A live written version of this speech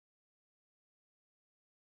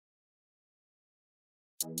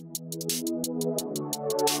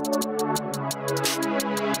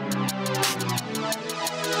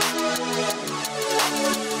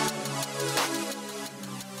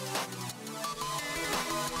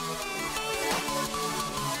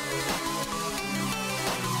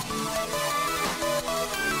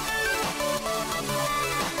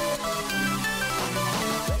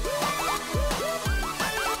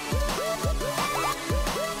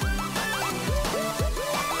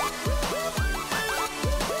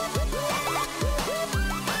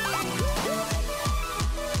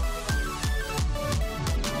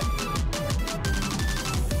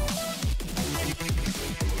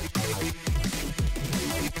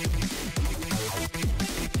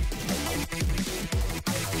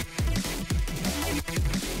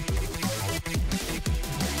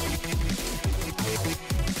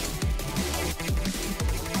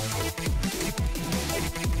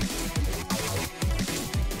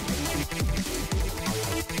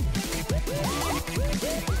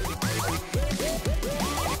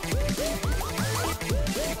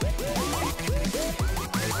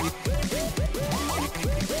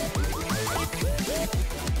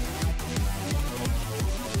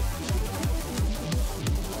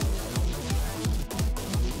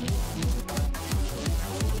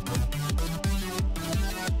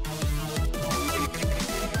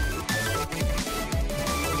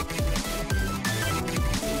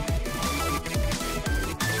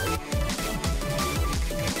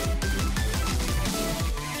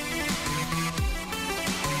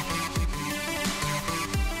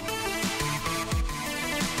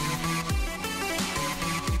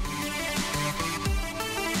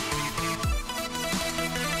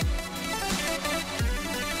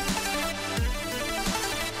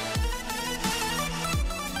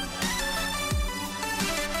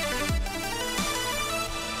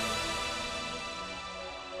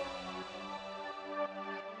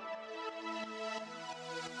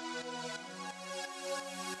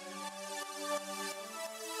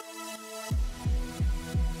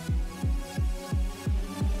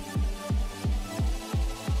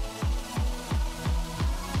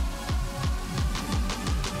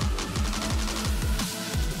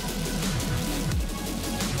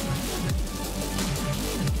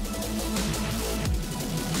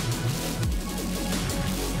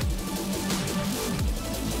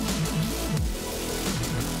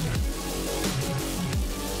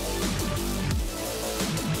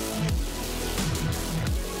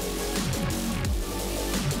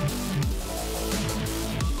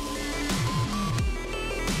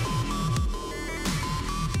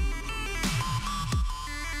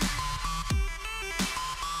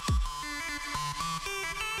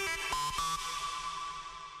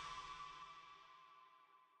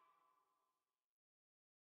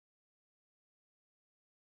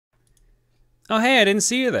Oh, hey, I didn't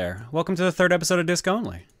see you there. Welcome to the third episode of Disc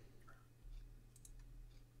Only.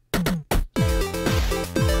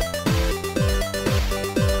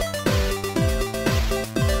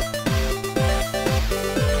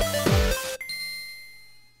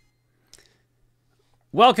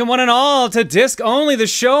 Welcome one and all to Disc Only, the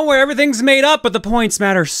show where everything's made up, but the points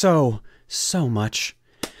matter so much.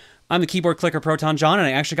 I'm the keyboard clicker Proton John, and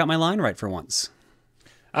I actually got my line right for once.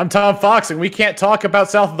 I'm Tom Fox, and we can't talk about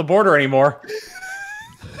south of the border anymore.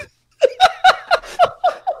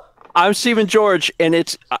 I'm Stephen and Jerod, and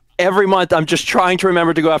it's every month I'm just trying to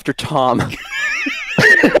remember to go after Tom. And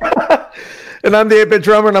I'm the 8-bit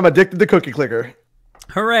drummer, and I'm addicted to Cookie Clicker.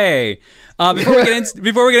 Hooray!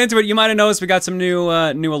 Before we get into it, you might have noticed we got some new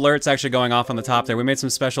alerts actually going off on the top there. We made some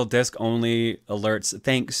special disc only alerts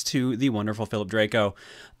thanks to the wonderful Philip Draco.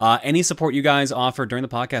 Any support you guys offer during the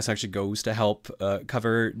podcast actually goes to help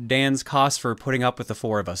cover Dan's costs for putting up with the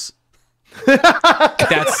four of us.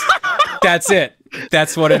 That's it.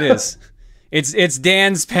 That's what it is. It's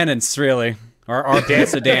Dan's penance, really. Or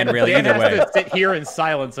dance to Dan, really. Dan either way. has to sit here in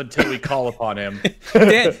silence until we call upon him.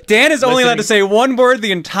 Dan is only allowed to say one word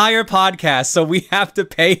the entire podcast, so we have to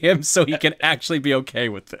pay him so he can actually be okay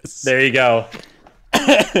with this. There you go.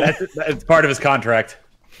 That's part of his contract.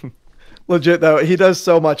 Legit, though, he does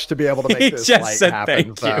so much to be able to make this just said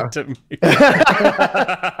happen. Thank you to me.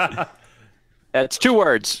 That's 2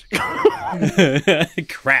 words.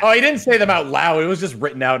 Crap. Oh, he didn't say them out loud. It was just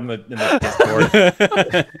written out in the Discord.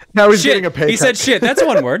 Now he's getting a pay cut. He said shit. That's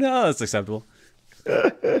one word. Oh, that's acceptable.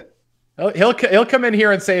 He'll come in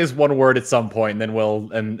here and say his one word at some point,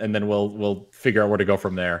 and then we'll figure out where to go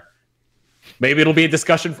from there. Maybe it'll be a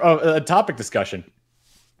discussion, a topic discussion.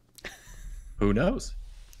 Who knows?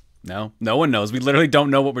 No one knows. We literally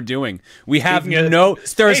don't know what we're doing. We have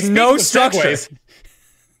there's no structure.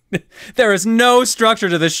 There is no structure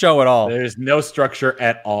to this show at all. There's no structure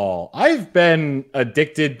at all. I've been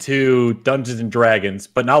addicted to Dungeons and Dragons,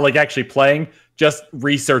 but not like actually playing, just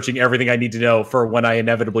researching everything I need to know for when I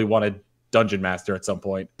inevitably want to Dungeon Master at some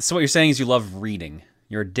point. So what you're saying is you love reading.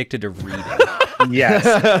 You're addicted to reading. Yes,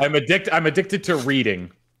 I'm addicted to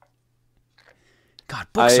reading. God,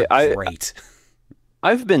 books are great.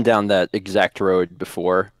 I've been down that exact road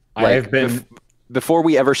before. I have been before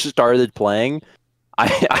we ever started playing.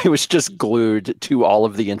 I was just glued to all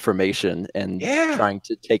of the information and trying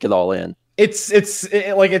to take it all in. It's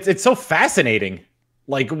so fascinating.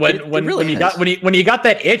 Like when you got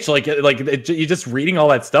that itch, you just reading all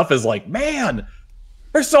that stuff is like, man,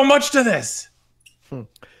 there's so much to this.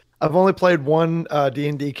 I've only played one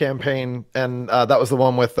D&D campaign, and that was the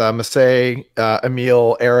one with Massey,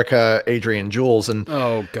 Emil, Erica, Adrian, Jules, and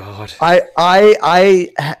oh god,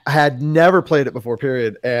 I had never played it before,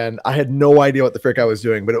 period, and I had no idea what the frick I was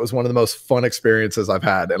doing, but it was one of the most fun experiences I've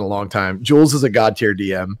had in a long time. Jules is a god tier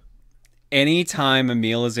DM. Anytime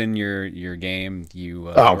Emil is in your game, you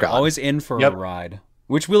are always in for a ride.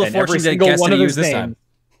 Which Wheel of Fortune did guess to use this time?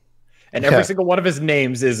 And every single one of his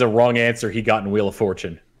names is a wrong answer he got in Wheel of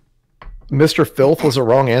Fortune. Mr. Filth was a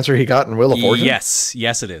wrong answer he got in Wheel of Fortune? Yes,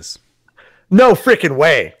 it is. No freaking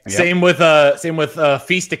way. Yep. Same with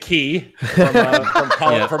Feast of Key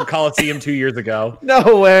from Coliseum 2 years ago.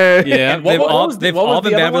 No way. Yeah, they've all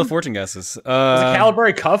been bad Wheel of Fortune guesses. Was it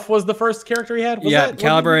Calibre Cuff was the first character he had?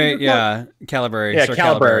 Calibre. Calibre. Yeah,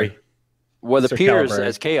 Calibre. What appears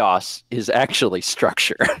as chaos is actually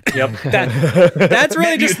structure. Yep. That's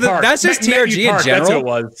really just TRG in general. That's what it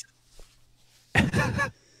was.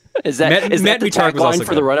 Is that the tagline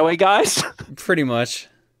for the Runaway Guys? Pretty much.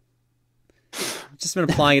 I've just been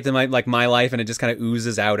applying it to my life, and it just kind of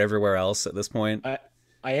oozes out everywhere else at this point. I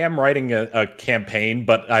am writing a campaign,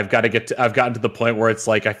 but I've gotten to the point where it's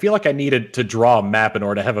like I feel like I needed to draw a map in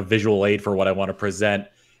order to have a visual aid for what I want to present.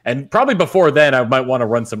 And probably before then, I might want to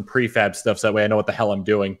run some prefab stuff so that way I know what the hell I'm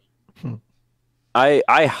doing. I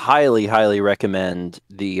highly, highly recommend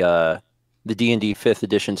the D&D 5th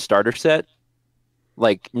edition starter set.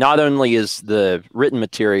 Like, not only is the written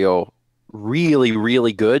material really,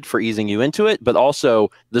 really good for easing you into it, but also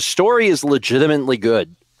the story is legitimately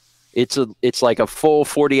good. It's like a full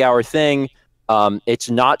 40-hour thing. It's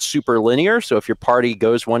not super linear, so if your party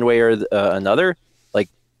goes one way or another, like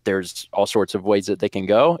there's all sorts of ways that they can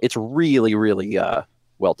go. It's really, really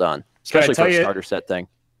well done, especially for a starter set thing.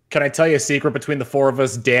 Can I tell you a secret between the four of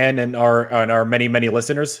us, Dan, and our many, many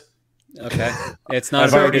listeners? Okay, it's not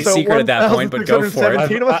a very good secret at that point, but go for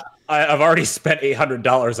it. I've already spent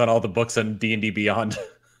 $800 on all the books on D&D Beyond.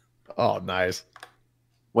 Oh, nice.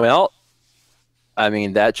 Well, I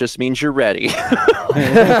mean, that just means you're ready.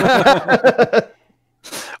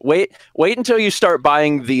 Wait until you start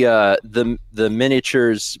buying the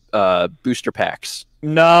miniatures booster packs.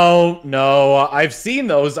 No, I've seen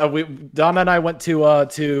those. Donna and I went to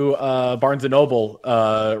Barnes and Noble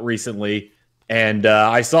recently. And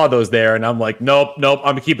I saw those there, and I'm like, nope.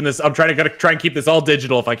 I'm keeping this. I'm trying and keep this all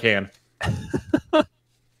digital if I can.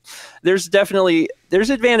 There's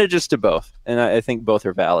advantages to both, and I think both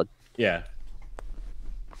are valid. Yeah.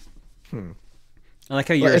 I like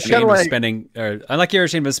how you're ashamed of spending. I like you're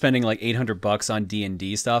ashamed of spending like $800 on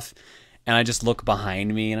D&D stuff, and I just look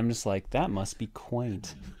behind me, and I'm just like, that must be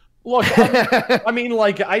quaint. Look, I mean,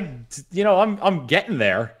 like I'm getting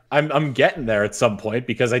there. I'm getting there at some point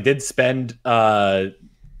because I did spend a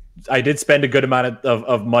good amount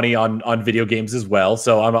of money on video games as well.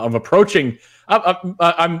 So I'm approaching.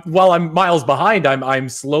 While I'm miles behind, I'm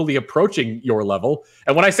slowly approaching your level.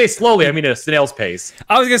 And when I say slowly, I mean at a snail's pace.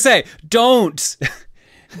 I was gonna say, don't.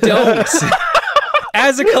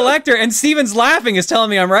 As a collector, and Steven's laughing is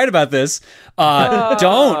telling me I'm right about this.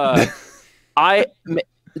 Don't.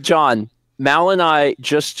 John, Mal and I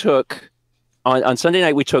just took on Sunday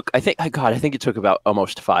night. We took I think it took about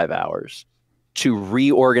almost 5 hours to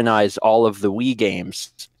reorganize all of the Wii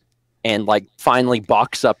games and like finally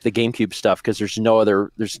box up the GameCube stuff because there's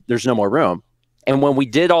no more room. And when we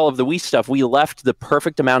did all of the Wii stuff, we left the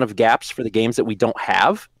perfect amount of gaps for the games that we don't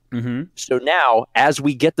have. Mm-hmm. So now, as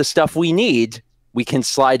we get the stuff we need, we can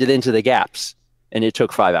slide it into the gaps. And it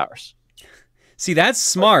took 5 hours. See, that's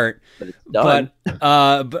smart, but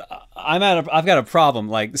I've got a problem.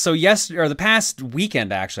 Like, so the past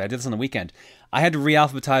weekend, actually, I did this on the weekend. I had to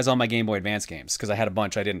re-alphabetize all my Game Boy Advance games because I had a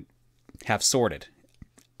bunch I didn't have sorted.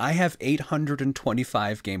 I have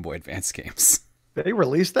 825 Game Boy Advance games. They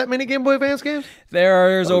released that many Game Boy Advance games?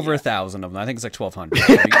 There's over 1,000 of them. I think it's like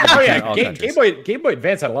 1,200. Oh yeah, Game Boy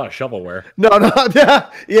Advance had a lot of shovelware. No,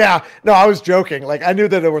 yeah, no, I was joking. Like I knew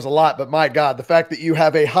that there was a lot, but my God, the fact that you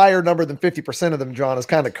have a higher number than 50% of them, John, is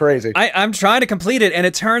kind of crazy. I'm trying to complete it, and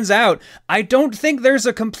it turns out I don't think there's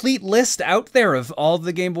a complete list out there of all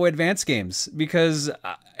the Game Boy Advance games, because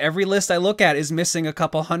every list I look at is missing a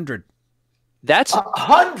couple hundred. That's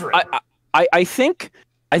 100.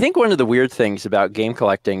 I think one of the weird things about game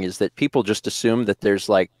collecting is that people just assume that there's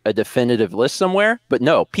like a definitive list somewhere, but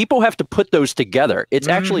no, people have to put those together. It's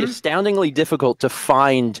actually astoundingly difficult to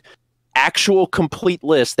find actual complete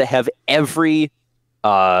lists that have every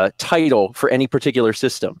title for any particular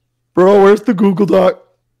system. Bro, where's the Google Doc?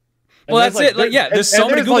 Well, that's it. Like, yeah, there's so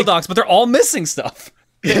many Google Docs, but they're all missing stuff.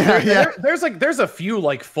 There's a few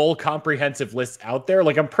like full comprehensive lists out there.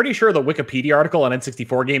 Like I'm pretty sure the Wikipedia article on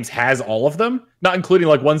N64 games has all of them, not including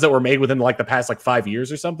like ones that were made within like the past like 5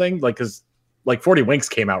 years or something. Like because like 40 Winks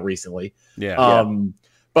came out recently.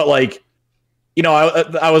 But like, you know,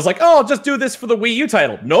 I was like, oh, I'll just do this for the Wii U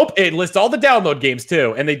title. Nope, it lists all the download games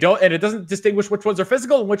too, and it doesn't distinguish which ones are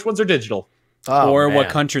physical and which ones are digital, or what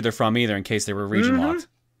country they're from either, in case they were region locked.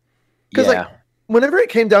 Because like, whenever it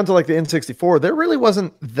came down to like the N64, there really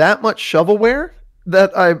wasn't that much shovelware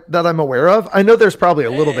that I'm aware of. I know there's probably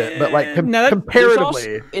a little bit, but like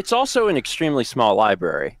comparatively, it's also an extremely small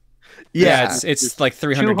library. Yeah, it's like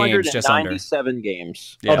 300 games, just under 97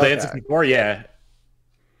 games. Yeah. Oh, the N64, yeah.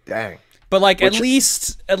 Dang. But like at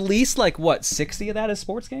least like what, 60 of that is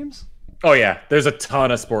sports games? Oh yeah, there's a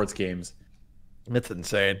ton of sports games. It's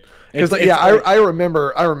insane. Because I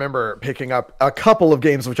remember picking up a couple of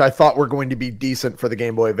games which I thought were going to be decent for the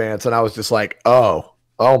Game Boy Advance, and I was just like, oh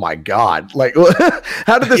my God, like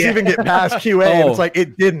how did this even get past QA? And it's like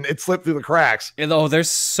it didn't. It slipped through the cracks. Oh, there's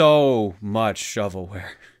so much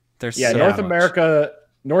shovelware. There's North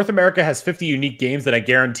America has 50 unique games that I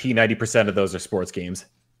guarantee 90% of those are sports games.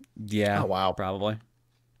 Yeah. Oh wow, probably.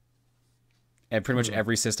 And pretty much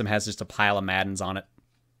every system has just a pile of Maddens on it.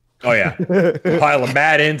 Oh yeah, a pile of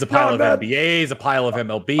Maddens, a pile of LBAs, a pile of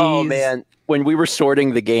MLBs. Oh man, when we were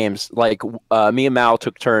sorting the games, like me and Mal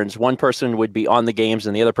took turns. One person would be on the games,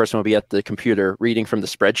 and the other person would be at the computer reading from the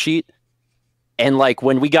spreadsheet. And like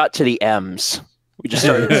when we got to the M's, we just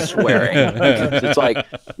started swearing. It's like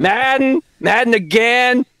Madden, Madden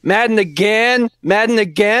again, Madden again, Madden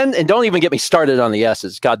again, and don't even get me started on the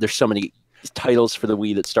S's. God, there's so many titles for the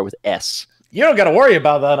Wii that start with S. You don't got to worry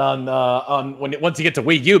about that once you get to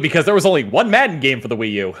Wii U, because there was only one Madden game for the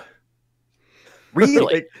Wii U.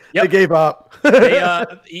 Really? They gave up.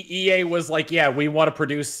 EA was like, yeah, we want to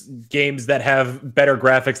produce games that have better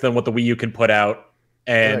graphics than what the Wii U can put out,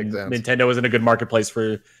 and Nintendo isn't a good marketplace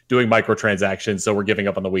for doing microtransactions, so we're giving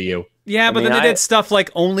up on the Wii U. Yeah, but then they did stuff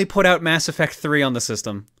like only put out Mass Effect 3 on the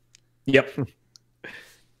system. Yep. I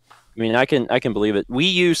mean, I can believe it.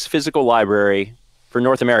 Wii U's physical library for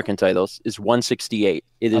North American titles is 168.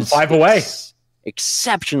 It is 5 away.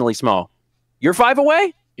 Exceptionally small. You're 5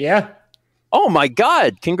 away? Yeah. Oh my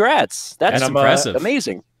God! Congrats. That's impressive.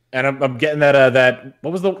 Amazing. And I'm getting that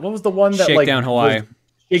what was the one that Shakedown Hawaii.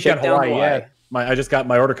 Shakedown Hawaii. Yeah. I just got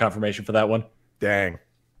my order confirmation for that one. Dang.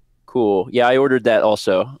 Cool. Yeah, I ordered that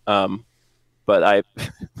also. But I'm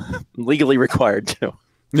legally required to.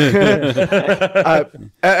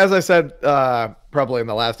 As I said, probably in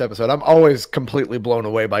the last episode, I'm always completely blown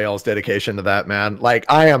away by y'all's dedication to that, man. Like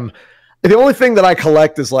the only thing that I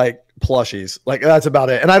collect is like plushies. Like that's about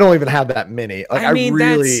it. And I don't even have that many. Like I mean,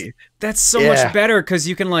 that's so much better, because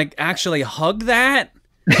you can like actually hug that.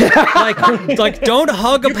 like don't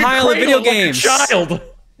hug a pile of video games. Child.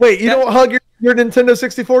 Wait, you don't hug your Nintendo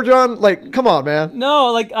 64, John? Like, come on, man.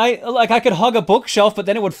 No, I could hug a bookshelf, but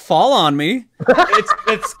then it would fall on me.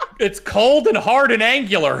 It's cold and hard and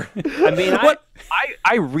angular. I mean,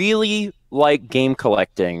 I really like game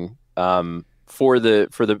collecting for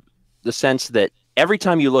the sense that every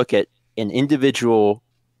time you look at an individual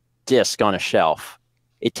disc on a shelf,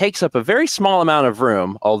 it takes up a very small amount of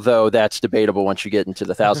room, although that's debatable once you get into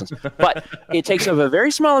the thousands. But it takes up a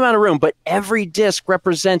very small amount of room, but every disc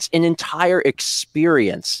represents an entire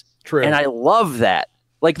experience. True. And I love that.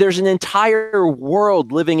 Like there's an entire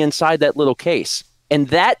world living inside that little case. And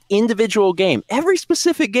that individual game, every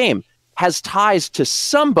specific game, has ties to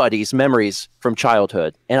somebody's memories from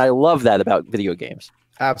childhood. And I love that about video games.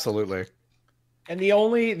 Absolutely. And the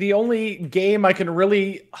only game I can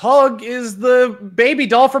really hug is the baby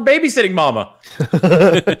doll for babysitting mama.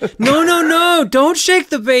 No, don't shake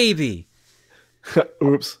the baby.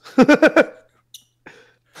 Oops.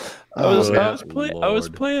 I was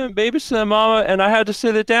playing babysitting mama, and I had to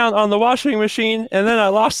sit it down on the washing machine, and then I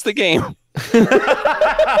lost the game.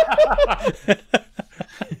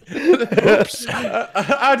 Oops.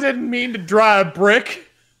 I didn't mean to dry a brick.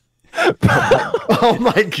 Oh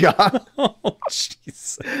my god. Oh,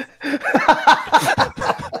 jeez.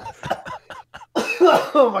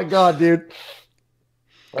 Oh my god, dude.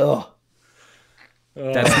 Oh.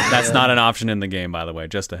 That's not an option in the game, by the way.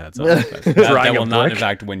 Just a heads up. That will not, in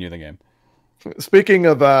fact, win you the game. Speaking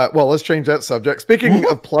of, well, let's change that subject. Speaking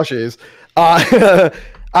of plushies,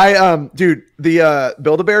 dude, the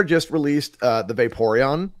Build-A-Bear just released the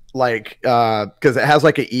Vaporeon, like, because it has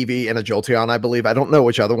like an Eevee and a Jolteon, I believe. I don't know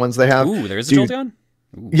which other ones they have. Ooh, there is a Jolteon?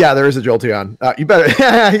 Ooh. Yeah, there is a Jolteon. You better,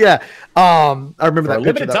 yeah. I remember that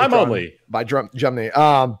picture. Limited time only by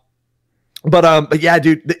Jumney. But yeah,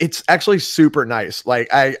 dude, it's actually super nice. Like,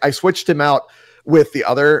 I switched him out with the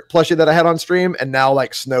other plushie that I had on stream, and now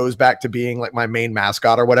like Snow's back to being like my main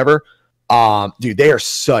mascot or whatever. Dude, they are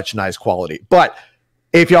such nice quality. But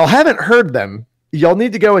if y'all haven't heard them, y'all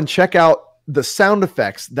need to go and check out the sound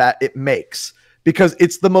effects that it makes, because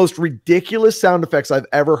it's the most ridiculous sound effects I've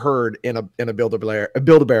ever heard in a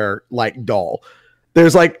Build-A-Bear like doll.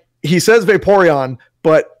 There's like, he says Vaporeon,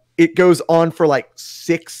 but it goes on for like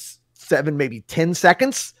 6, 7, maybe 10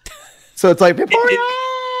 seconds. So it's like Vaporeon.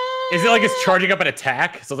 Is it like it's charging up an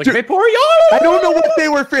attack? So it's like, Dude, Vaporeon! I don't know what they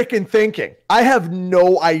were freaking thinking. I have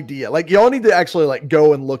no idea. Like, y'all need to actually like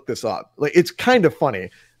go and look this up. Like, it's kind of funny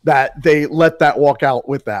that they let that walk out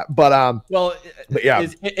with that. But yeah.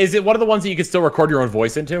 Is it one of the ones that you can still record your own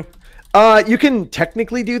voice into? You can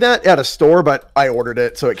technically do that at a store, but I ordered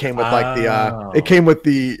it, so it came with like the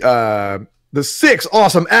 6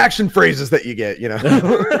 awesome action phrases that you get, you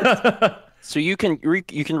know. So you can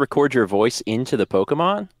record your voice into the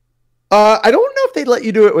Pokemon? I don't know if they'd let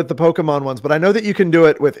you do it with the Pokemon ones, but I know that you can do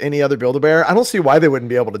it with any other Build-A-Bear. I don't see why they wouldn't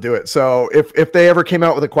be able to do it. So if they ever came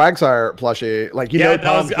out with a Quagsire plushie, like, I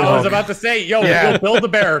was about to say, yo,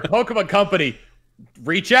 Build-A-Bear, Pokemon Company,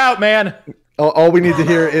 reach out, man. All we need to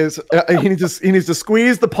hear is he needs to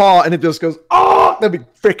squeeze the paw, and it just goes, oh, that'd be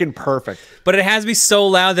freaking perfect. But it has to be so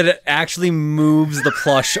loud that it actually moves the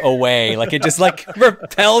plush away. Like, it just like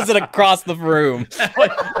repels it across the room.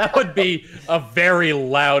 That would be a very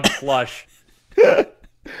loud plush.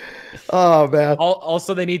 Oh man.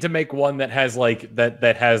 Also, they need to make one that has like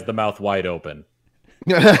that has the mouth wide open.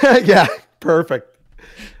 Yeah, perfect.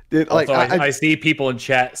 Dude, like, also, I see people in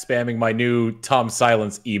chat spamming my new Tom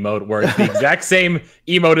Silence emote, where it's the exact same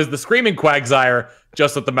emote as the Screaming Quagsire,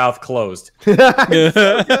 just with the mouth closed.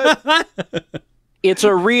 It's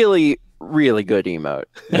a really, really good emote.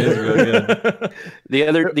 It is really good.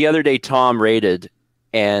 The other day, Tom raided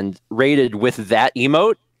with that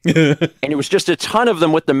emote. And it was just a ton of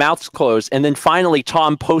them with the mouths closed, and then finally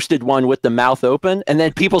Tom posted one with the mouth open, and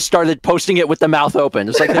then people started posting it with the mouth open.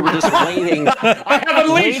 It's like they were just waiting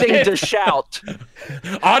to shout.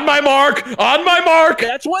 On my mark! On my mark!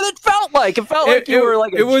 That's what it felt like. It felt like you were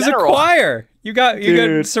like it was general. a choir. You got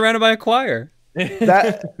surrounded by a choir.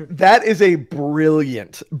 That is a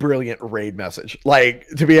brilliant raid message. Like,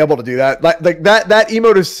 to be able to do that, like that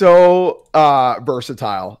emote is so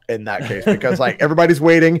versatile in that case, because like everybody's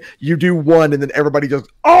waiting, you do one, and then everybody just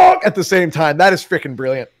at the same time. That is freaking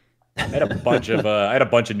brilliant. I had a bunch of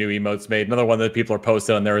new emotes made. Another one that people are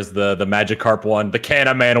posting on there is the Magikarp one, the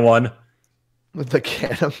Canna Man one. The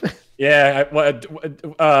Canna Man. Yeah,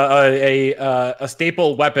 a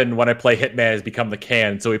staple weapon when I play Hitman has become the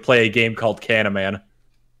can, so we play a game called Can-A-Man.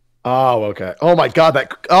 Oh, okay. Oh my god,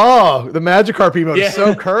 the Magikarp emote is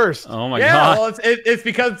so cursed. Oh my god. Well, it's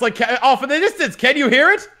because it's like off in the distance. Can you hear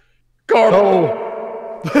it? Garp. Oh.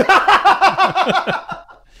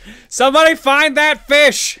 Somebody find that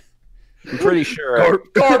fish. I'm pretty sure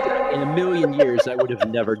in a million years I would have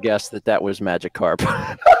never guessed that was Magikarp.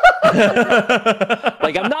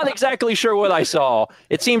 Like, I'm not exactly sure what I saw.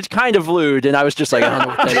 It seemed kind of lewd, and I was just like, I don't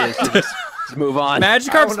know what that is. So just move on.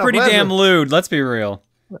 Magikarp's pretty damn lewd. Let's be real.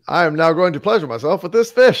 I am now going to pleasure myself with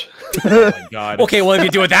this fish. Oh my god. Okay, well, if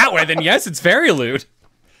you do it that way, then yes, it's very lewd.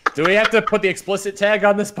 Do we have to put the explicit tag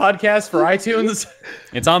on this podcast for iTunes?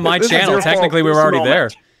 It's on my channel. Technically, we were already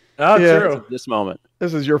there. Oh, Yeah. true. This moment.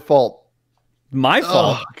 This is your fault. My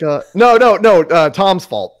fault. Oh, God. No. Tom's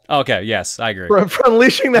fault Okay, yes, I agree. for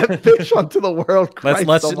unleashing that fish onto the world.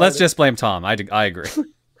 Let's just blame Tom. I agree.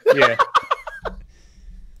 Yeah.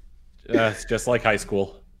 It's just like high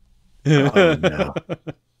school. Oh, no.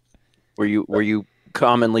 Were you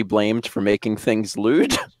commonly blamed for making things lewd?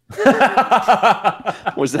 Did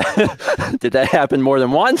that happen more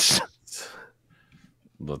than once?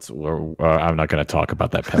 I'm not going to talk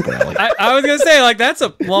about that, Pepperelli. I was gonna say, like, that's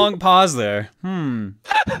a long pause there.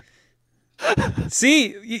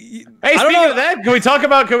 See, hey, speaking of that, can we talk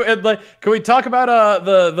about the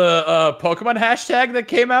Pokemon hashtag that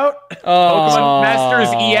came out? Pokemon Masters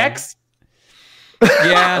EX.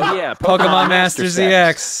 Yeah, yeah. Pokemon Masters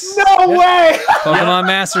EX. No way! Pokemon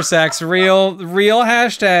Master Sex. Real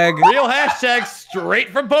hashtag. Real hashtag straight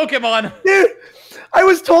from Pokemon. Dude, I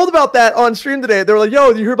was told about that on stream today. They were like, yo,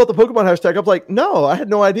 did you hear about the Pokemon hashtag? I'm like, no, I had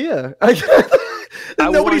no idea. I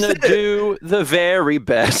Nobody want to said it. do the very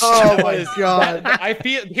best. Oh my god!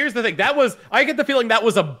 Here's the thing. I get the feeling that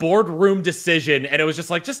was a boardroom decision, and it was just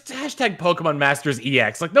hashtag Pokemon Masters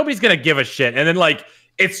EX. Like nobody's gonna give a shit, and then like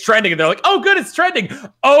it's trending, and they're like, oh good, it's trending.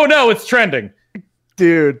 Oh no, it's trending.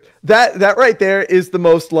 Dude, that right there is the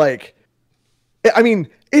most like. I mean,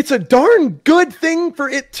 it's a darn good thing for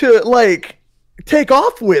it to like take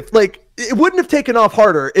off with. Like it wouldn't have taken off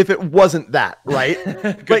harder if it wasn't that, right?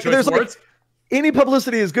 Like there's like. Any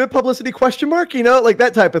publicity is good publicity, question mark, you know, like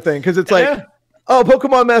that type of thing. Because it's like, oh,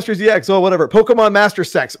 Pokemon Masters EX, oh, whatever. Pokemon Master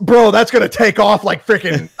Sex. Bro, that's going to take off like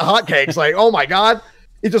freaking hotcakes. Like, oh my God,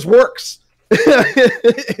 it just works.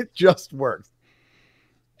 It just works.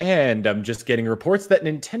 And I'm just getting reports that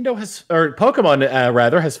Pokemon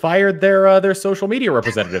rather, has fired their social media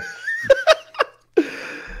representative.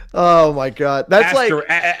 Oh my God. That's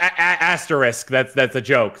asterisk. That's a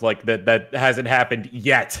joke. Like that hasn't happened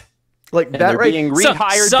yet. Like and that, right? Being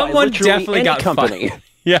rehired someone by definitely got company. fired.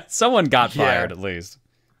 Yeah, someone got fired at least.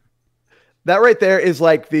 That right there is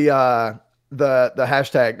like the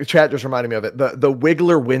hashtag. The chat just reminded me of it. The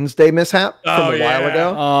Wiggler Wednesday mishap from a while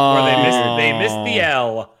ago. Where they missed the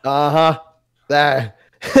L. That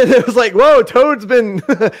it was like, whoa, Toad's been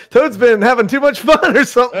having too much fun or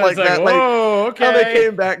something like that. Whoa, like how they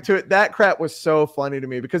came back to it. That crap was so funny to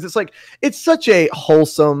me because it's like it's such a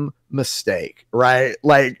wholesome mistake, right?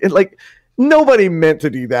 Like nobody meant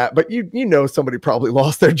to do that, but you know somebody probably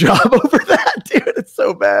lost their job over that, dude. It's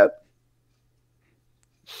so bad.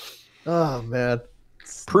 Oh man.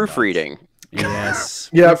 Proofreading. Yes.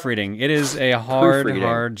 Yep. Proofreading. It is a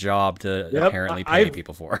hard job to apparently pay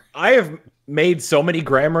people for. I have made so many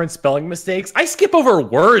grammar and spelling mistakes. I skip over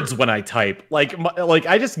words when I type. Like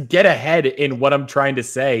I just get ahead in what I'm trying to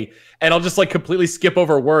say, and I'll just like completely skip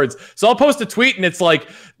over words. So I'll post a tweet, and it's like,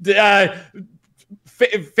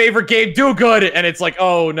 favorite game, do good, and it's like,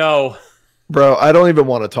 oh no. Bro, I don't even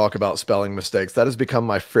want to talk about spelling mistakes. That has become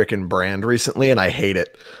my freaking brand recently, and I hate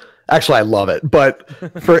it. Actually, I love it. But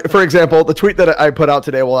for example, the tweet that I put out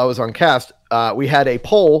today while I was on cast, we had a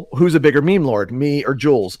poll: who's a bigger meme lord, me or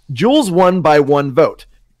Jules? Jules won by 1 vote.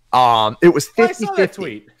 It was 50-50. I saw that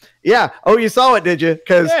tweet. Yeah. Oh, you saw it, did you?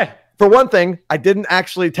 Because for one thing, I didn't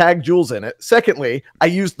actually tag Jules in it. Secondly, I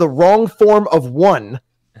used the wrong form of 1.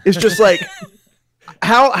 It's just like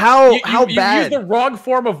how bad? You used the wrong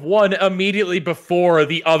form of 1 immediately before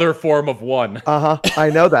the other form of 1. I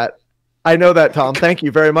know that. I know that, Tom. Thank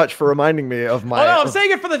you very much for reminding me of my. Oh no, I'm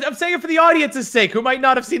saying it for the audience's sake, who might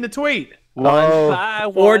not have seen the tweet.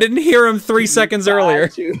 Or didn't hear him 3 seconds earlier.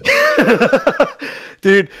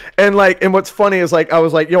 Dude, and what's funny is like I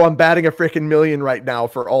was like, yo, I'm batting a freaking million right now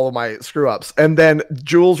for all of my screw ups. And then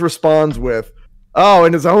Jules responds with, oh,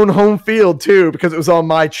 in his own home field too, because it was on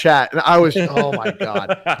my chat. And I was, oh my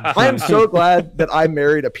God. I am so glad that I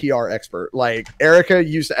married a PR expert. Like Erica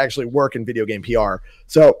used to actually work in video game PR.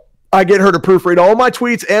 So I get her to proofread all my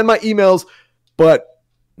tweets and my emails, but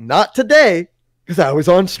not today because I was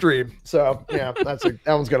on stream. So yeah, that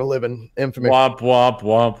one's gonna live in infamy. Womp womp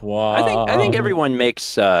womp womp. I think everyone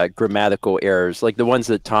makes grammatical errors, like the ones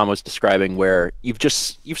that Tom was describing, where you've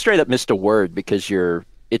straight up missed a word because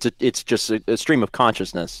it's just a stream of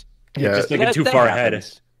consciousness. Yeah, just thinking too far ahead.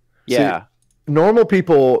 Yeah. See, normal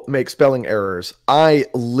people make spelling errors. I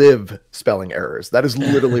live spelling errors. That is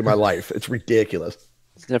literally my life. It's ridiculous.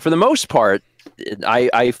 For the most part,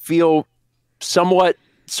 I feel somewhat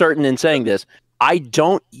certain in saying this. I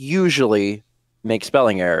don't usually make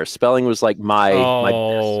spelling errors. Spelling was like my.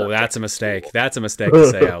 Oh, that's a mistake. That's a mistake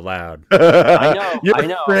to say out loud. I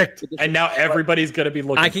know. Fricked. And now everybody's gonna be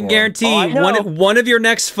looking. I can guarantee one of your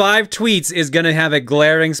next 5 tweets is gonna have a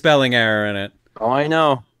glaring spelling error in it. Oh, I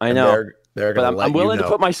know. They're but I'm willing to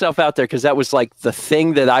put myself out there because that was like the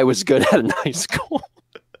thing that I was good at in high school.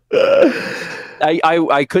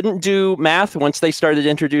 I couldn't do math once they started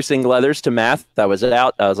introducing letters to math. I was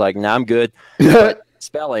out. I was like, nah, I'm good. But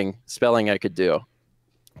spelling I could do.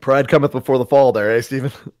 Pride cometh before the fall, there, eh,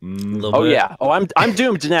 Stephen? Oh yeah. Oh, I'm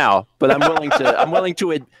doomed now, but I'm willing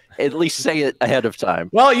to at least say it ahead of time.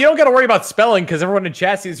 Well, you don't got to worry about spelling because everyone in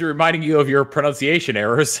chat seems to be reminding you of your pronunciation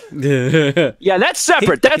errors. Yeah, that's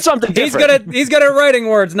separate. That's something different. He's good at writing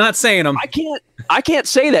words, not saying them. I can't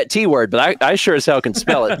say that T word, but I sure as hell can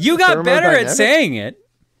spell it. You got better at saying it.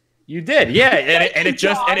 You did, yeah, and it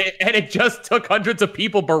just took hundreds of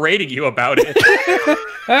people berating you about it.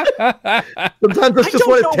 Sometimes that's just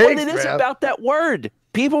what it takes. I don't know what it is about that word.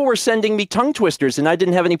 People were sending me tongue twisters, and I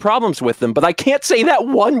didn't have any problems with them, but I can't say that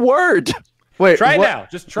one word. Wait, try it now.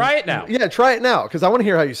 Just try it now. Yeah, try it now, because I want to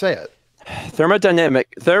hear how you say it. Thermodynamic.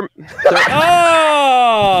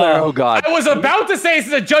 Oh God! I was about to say it's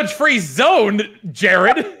a judge-free zone,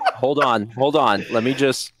 Jerod. Hold on. Let me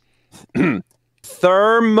just.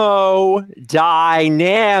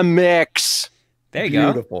 Thermodynamics. There you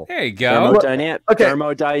go. Beautiful. There you go.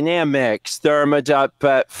 Thermodynamics.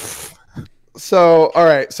 So, all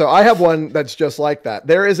right. So I have one that's just like that.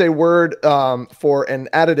 There is a word for an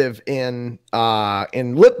additive in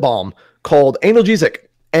lip balm called analgesic,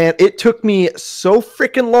 and it took me so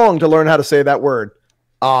freaking long to learn how to say that word.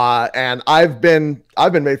 And I've been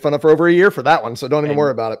made fun of for over a year for that one. So don't even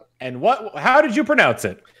worry about it. And how did you pronounce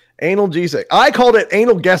it? Analgesic. I called it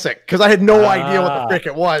analgesic because I had no idea what the frick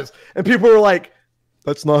it was. And people were like,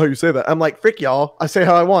 that's not how you say that. I'm like, frick y'all. I say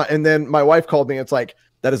how I want. And then my wife called me. It's like,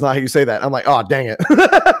 that is not how you say that. I'm like, oh, dang it.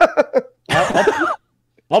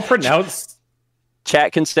 I'll pronounce.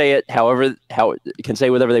 Chat can say it how it can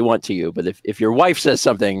say whatever they want to you. But if your wife says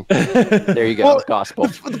something, there you go. Well, gospel.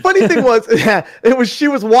 The funny thing was, she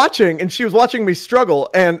was watching and she was watching me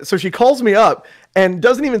struggle. And so she calls me up and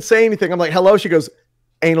doesn't even say anything. I'm like, hello. She goes,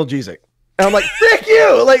 analgesic. And I'm like, frick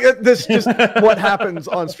you. Like, this just what happens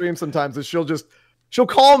on stream sometimes is she'll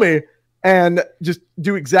call me and just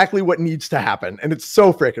do exactly what needs to happen. And it's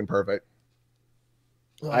so freaking perfect.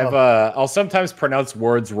 I'll sometimes pronounce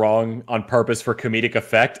words wrong on purpose for comedic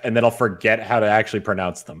effect, and then I'll forget how to actually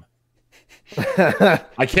pronounce them.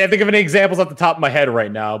 I can't think of any examples off the top of my head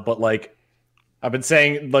right now, but like I've been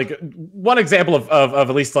saying, like one example of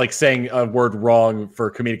at least like saying a word wrong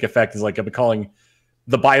for comedic effect is like I've been calling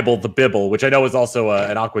the Bible the Bibble, which I know is also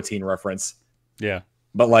an Aqua Teen reference. Yeah.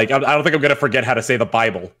 But like I don't think I'm gonna forget how to say the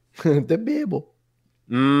Bible. The Bible.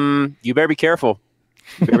 You better be careful.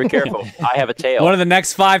 Very careful. I have a tail. One of the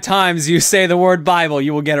next 5 times you say the word Bible,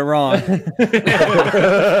 you will get it wrong.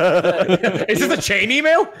 Is this a chain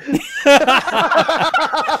email? This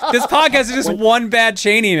podcast is just one bad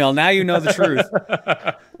chain email. Now you know the truth.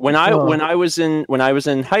 When I was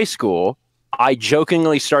in high school, I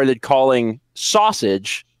jokingly started calling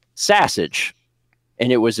sausage sausage,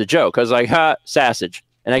 and it was a joke. I was like, "Ha, sausage,"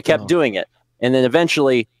 and I kept doing it, and then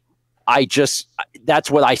eventually,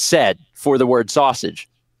 that's what I said for the word sausage,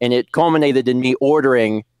 and it culminated in me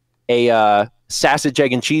ordering a sausage,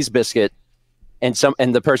 egg, and cheese biscuit, and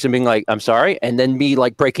the person being like, "I'm sorry," and then me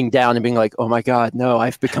like breaking down and being like, "Oh my God, no!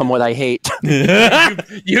 I've become what I hate."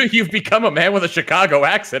 You've become a man with a Chicago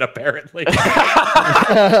accent, apparently.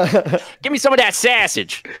 Give me some of that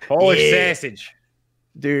sausage. Polish sausage.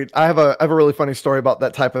 Dude, I have a really funny story about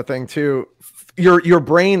that type of thing too. Your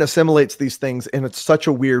brain assimilates these things in such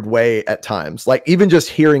a weird way at times. Like even just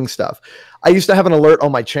hearing stuff. I used to have an alert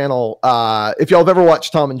on my channel. If y'all have ever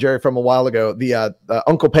watched Tom and Jerry from a while ago, the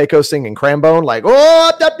Uncle Pecos singing Crambone, like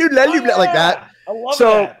like that. I love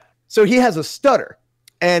that. So he has a stutter,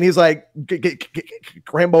 and he's like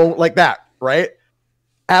Crambone like that, right?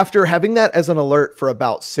 After having that as an alert for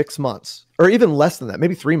about 6 months, or even less than that,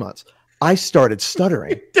 maybe 3 months, I started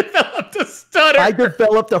stuttering. Developed a stutter. I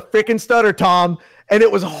developed a freaking stutter, Tom, and it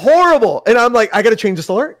was horrible. And I'm like, I got to change this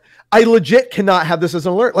alert. I legit cannot have this as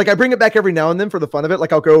an alert. Like I bring it back every now and then for the fun of it.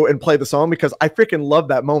 Like I'll go and play the song because I freaking love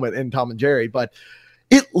that moment in Tom and Jerry, but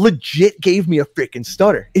it legit gave me a freaking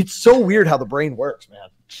stutter. It's so weird how the brain works, man.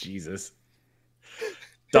 Jesus.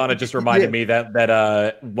 Donna just reminded me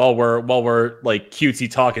that while we're like cutesy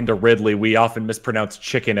talking to Ridley, we often mispronounce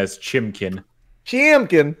chicken as chimkin.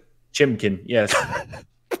 Chimkin, yes.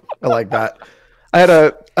 I like that. I had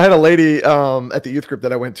a lady at the youth group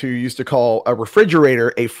that I went to used to call a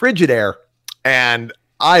refrigerator a Frigidaire, and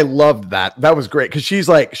I loved that. That was great because she was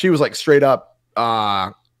like straight up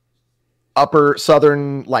upper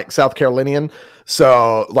southern, like South Carolinian.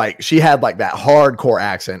 So like she had like that hardcore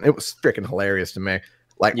accent. It was freaking hilarious to me.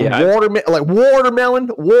 Like watermelon,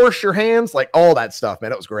 wash your hands, like all that stuff,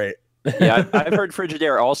 man. It was great. Yeah, I've heard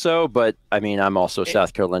Frigidaire also, but I mean, I'm also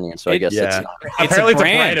South Carolinian, so I guess it's apparently it's a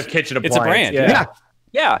brand of kitchen appliance. It's a brand.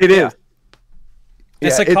 Yeah, it is.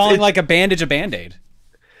 It's like calling like a bandage a Band-Aid.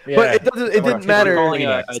 But it didn't matter. Calling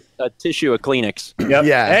a tissue a Kleenex. Yep.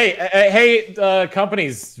 Yeah. Hey,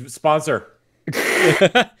 companies sponsor.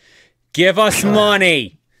 Give us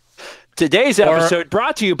money. Today's episode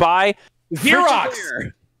brought to you by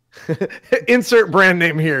Xerox. Insert brand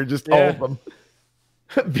name here, just all of them.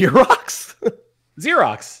 Xerox?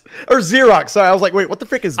 Xerox. Or Xerox. Sorry, I was like, wait, what the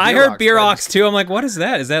frick is Xerox? I heard Xerox too. I'm like, what is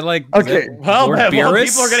that? Is that like okay? Well, people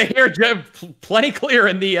are going to hear plenty clear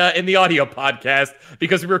in the audio podcast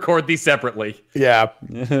because we record these separately. Yeah.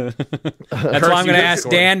 That's why I'm going to ask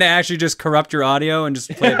Dan to actually just corrupt your audio and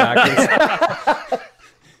just play it backwards.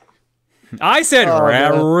 I said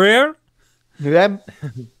rare. Yeah.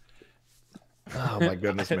 Oh my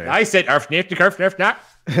goodness, man. I said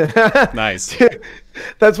Nice.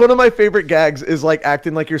 That's one of my favorite gags is like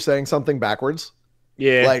acting like you're saying something backwards.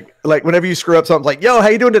 Yeah. Like whenever you screw up something, like, yo, how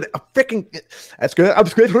you doing today? That's good. I'm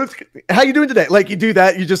good. How you doing today? Like you do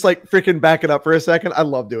that, you just like freaking back it up for a second. I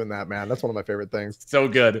love doing that, man. That's one of my favorite things. So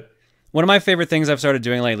good. One of my favorite things I've started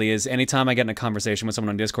doing lately is anytime I get in a conversation with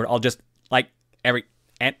someone on Discord, I'll just like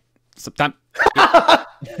sometime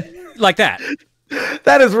like that.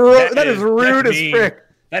 That is rude as frick.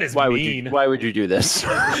 That is mean. Why would you do this?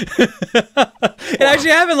 It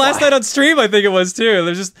actually happened last night on stream, I think it was too.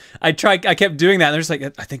 There's just I kept doing that and they're just like,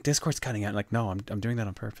 I think Discord's cutting out. I'm like, no, I'm doing that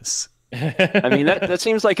on purpose. I mean, that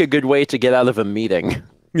seems like a good way to get out of a meeting.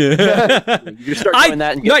 Yeah. You start doing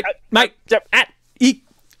that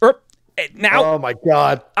and now. Oh my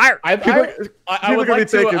god! I would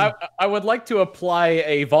like to apply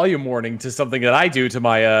a volume warning to something that I do to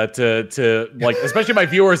my to like especially my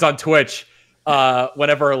viewers on Twitch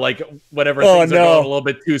whenever things are going a little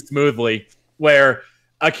bit too smoothly, where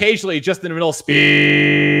occasionally just in the middle of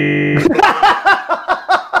speed.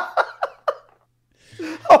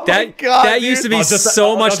 Oh my god! That used to be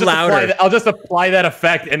so much louder. I'll just apply that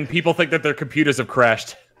effect, and people think that their computers have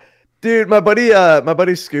crashed. Dude, my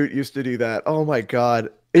buddy Scoot used to do that. Oh my god,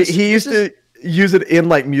 he used to use it in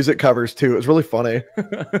like music covers too. It was really funny.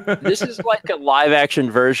 This is like a live action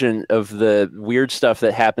version of the weird stuff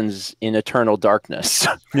that happens in Eternal Darkness.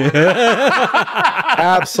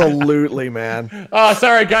 Absolutely, man. Oh,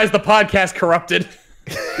 sorry guys, the podcast corrupted.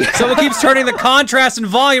 Someone keeps turning the contrast and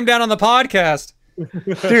volume down on the podcast.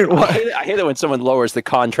 Dude, what? I hate it when someone lowers the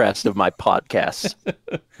contrast of my podcasts.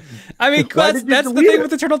 I mean, that's the thing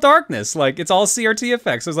with Eternal Darkness. Like, it's all CRT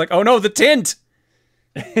effects. It's like, oh no, the tint.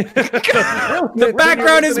 The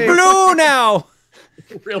background is blue now.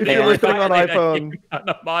 Really, if you're listening on iPhone, on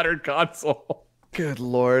a modern console. Good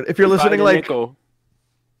lord! If you're listening like,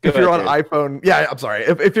 if you're on ahead, iPhone, yeah, I'm sorry.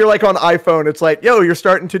 If you're like on iPhone, it's like, yo, you're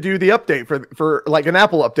starting to do the update for like an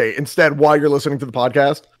Apple update instead while you're listening to the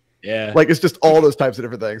podcast. Yeah, like it's just all those types of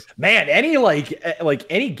different things. Man, any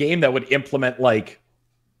any game that would implement like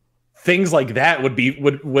things like that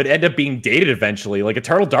would end up being dated eventually. Like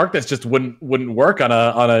Eternal Darkness just wouldn't work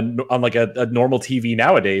on like a normal TV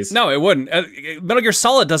nowadays. No, it wouldn't. Metal Gear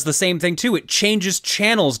Solid does the same thing too. It changes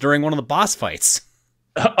channels during one of the boss fights.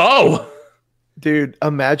 Oh, dude,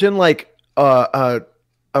 imagine like a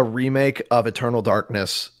remake of Eternal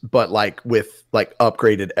Darkness, but like with like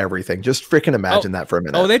upgraded everything. Just freaking imagine that for a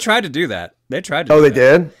minute. Oh, they tried to do that. They tried to. Oh, they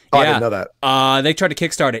did? Oh, yeah. I didn't know that. They tried to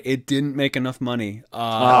kickstart it. It didn't make enough money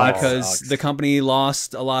because the company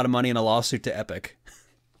lost a lot of money in a lawsuit to Epic.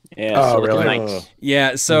 Yeah. Oh, really?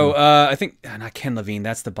 Yeah. So I think not Ken Levine.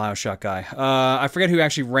 That's the BioShock guy. I forget who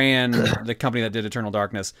actually ran the company that did Eternal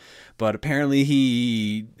Darkness, but apparently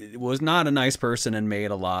he was not a nice person and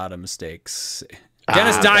made a lot of mistakes.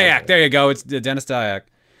 Dennis Dyack. There you go. It's Dennis Dyack.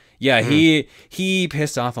 Yeah, he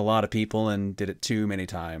pissed off a lot of people and did it too many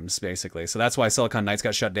times, basically. So that's why Silicon Knights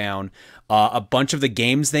got shut down. A bunch of the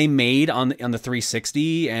games they made on the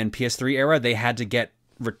 360 and PS3 era, they had to get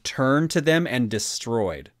returned to them and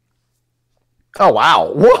destroyed. Oh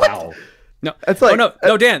wow! What? Wow. No, that's like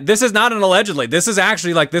no, Dan. This is not an allegedly. This is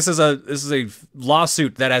actually like this is a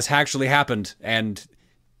lawsuit that has actually happened, and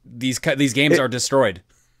these games are destroyed.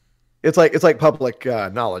 It's like public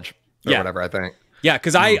knowledge or whatever, I think. Yeah,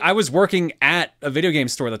 because I was working at a video game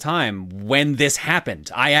store at the time when this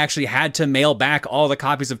happened. I actually had to mail back all the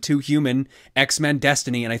copies of 2 Human, X-Men,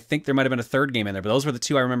 Destiny, and I think there might have been a third game in there, but those were the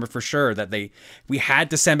 2 I remember for sure that we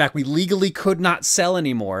had to send back. We legally could not sell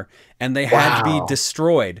anymore, and they had to be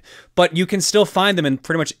destroyed. But you can still find them in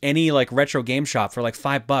pretty much any like retro game shop for like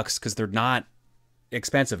 $5 because they're not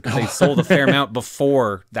expensive because they sold a fair amount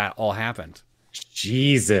before that all happened.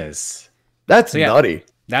 Jesus, that's nutty.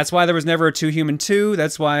 That's why there was never a 2 Human 2.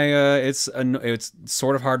 That's why it's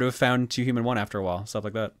sort of hard to have found 2 Human 1 after a while. Stuff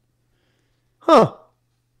like that. Huh.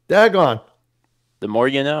 Daggone. The more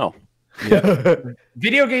you know.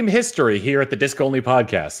 Video game history here at the Disc Only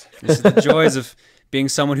Podcast. This is the joys of being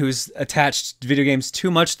someone who's attached video games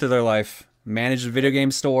too much to their life. Manage a video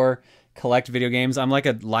game store, collect video games. I'm like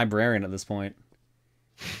a librarian at this point.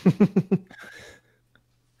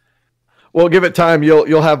 Well, give it time.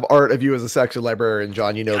 You'll have art of you as a sexy librarian,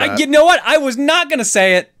 John. You know that. You know what? I was not gonna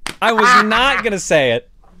say it. I was not gonna say it.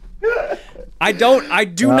 I do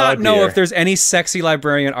not know if there's any sexy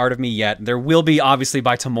librarian art of me yet. There will be, obviously,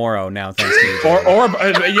 by tomorrow now, thanks to you. Or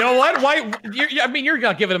you know what? Why? I mean, you're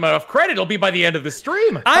not giving them enough credit. It'll be by the end of the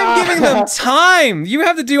stream. I'm giving them time. You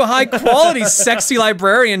have to do high quality sexy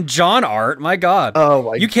librarian John art. My God. Oh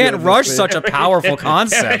my! You can't rush such a powerful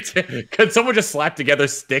concept. Could someone just slap together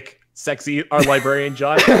stick sexy librarian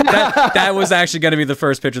John? that was actually going to be the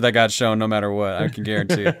first picture that got shown, no matter what. I can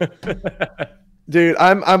guarantee. Dude,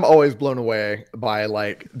 I'm always blown away by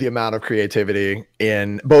like the amount of creativity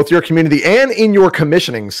in both your community and in your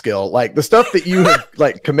commissioning skill. Like the stuff that you have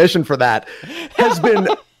like commissioned for that has been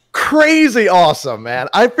crazy awesome, man.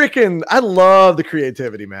 I love the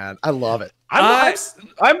creativity, man. I love it.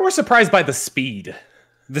 I'm more surprised by the speed.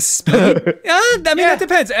 The speed? I mean, it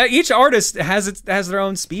depends. Each artist has their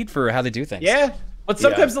own speed for how they do things. Yeah, but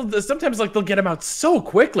sometimes like they'll get them out so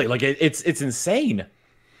quickly. Like it's insane.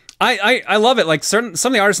 I love it. Like some of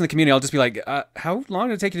the artists in the community, I'll just be like, how long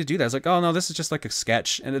did it take you to do that? It's like, oh no, this is just like a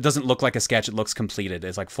sketch. And it doesn't look like a sketch. It looks completed.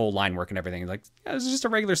 It's like full line work and everything. It's like, yeah, this is just a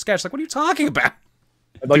regular sketch. Like, what are you talking about?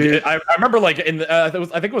 Like I remember like in the, I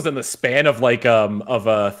think it was in the span of like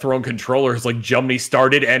Throne Controllers, like Jumney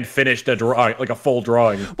started and finished a drawing, like a full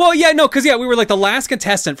drawing. Well, yeah, no, because we were like the last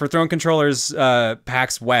contestant for Throne Controllers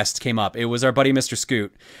PAX West came up. It was our buddy Mr.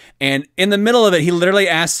 Scoot. And in the middle of it, he literally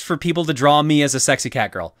asked for people to draw me as a sexy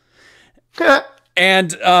cat girl.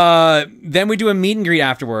 And then we do a meet and greet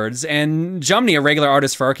afterwards, and Jumney, a regular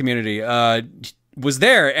artist for our community, was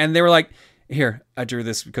there, and they were like, here, I drew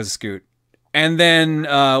this because of Scoot. And then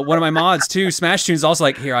one of my mods too, Smash Tunes, also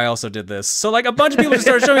like, here, I also did this. So like a bunch of people just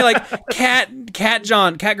started showing me like cat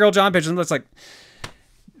girl John pictures, and it's like,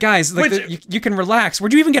 guys, like you can relax.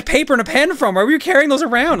 Where'd you even get paper and a pen from? Why were you carrying those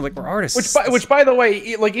around? Like, we're artists. Which by the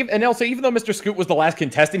way, like, and also, even though Mr. Scoot was the last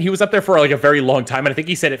contestant, he was up there for like a very long time, and I think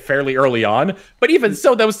he said it fairly early on. But even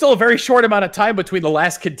so, that was still a very short amount of time between the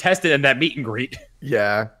last contestant and that meet and greet.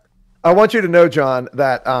 Yeah, I want you to know, John,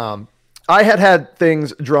 that I had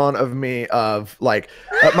things drawn of me of like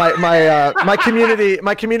my community.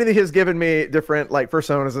 My community has given me different like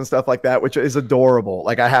personas and stuff like that, which is adorable.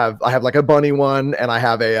 Like I have like a bunny one, and I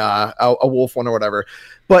have a wolf one or whatever.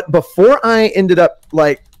 But before I ended up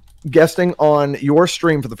like guesting on your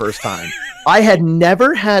stream for the first time, I had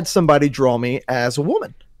never had somebody draw me as a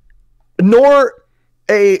woman, nor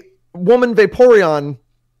a woman Vaporeon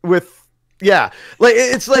with. Yeah, like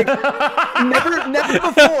it's like never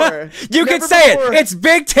before. You can say it. It's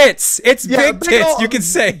big tits. It's big tits. You can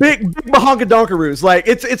say big mahonga donkaroos. Like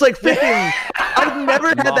it's like freaking. I've never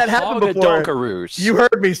had that happen before. Donkaroos. You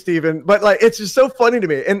heard me, Steven. But like it's just so funny to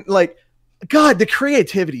me, and like, God, the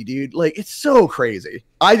creativity, dude. Like it's so crazy.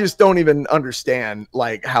 I just don't even understand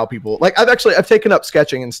like how people like. I've taken up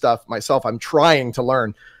sketching and stuff myself. I'm trying to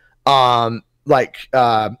learn.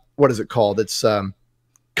 What is it called? It's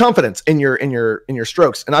confidence in your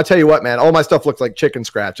strokes, and I'll tell you what, man, all my stuff looks like chicken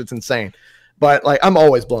scratch. It's insane, but like I'm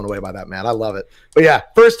always blown away by that, man. I love it. But yeah,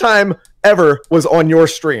 first time ever was on your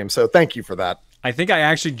stream, so thank you for that. I think I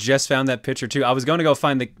actually just found that picture too. I was going to go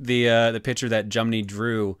find the picture that Jumney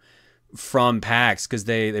drew from PAX because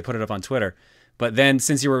they put it up on Twitter, but then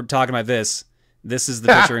since you were talking about this is the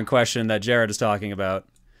picture in question that Jerod is talking about.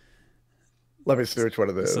 Let me see which one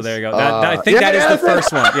it is. So there you go. I think that is the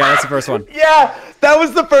first one. Yeah, that's the first one. Yeah, that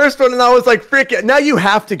was the first one, and I was like, "Frick it!" Now you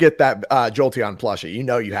have to get that Jolteon plushie. You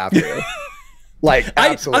know you have to. Like,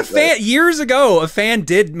 absolutely. Years ago, a fan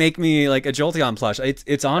did make me like a Jolteon plush.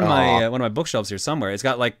 It's on my one of my bookshelves here somewhere. It's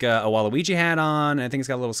got like a Waluigi hat on, and I think it's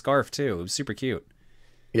got a little scarf too. It was super cute.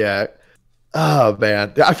 Yeah. Oh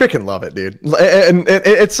man, I freaking love it, dude. And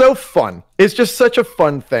it's so fun. It's just such a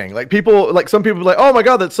fun thing. Like some people are like, "Oh my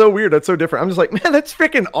God, that's so weird. That's so different." I'm just like, man, that's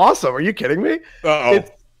freaking awesome. Are you kidding me?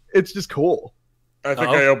 It's just cool. I think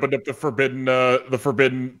I opened up the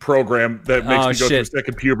forbidden program that makes me go through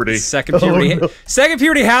second puberty. Second puberty. No. Second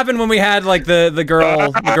puberty happened when we had like the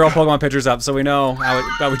girl Pokemon pictures up, so we know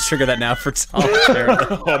how would trigger that now for Tom.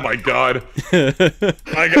 Oh my God!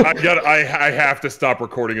 I have to stop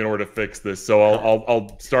recording in order to fix this. So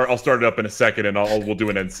I'll start it up in a second, and we'll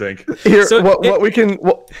do an NSYNC. Here, so what we can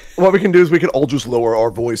do is we can all just lower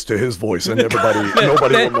our voice to his voice, and nobody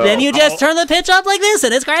will know. Then you just turn the pitch up like this,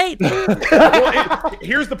 and it's great.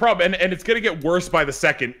 here's the problem, and it's gonna get worse by the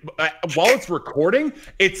second. While it's recording,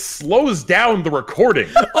 it slows down the recording.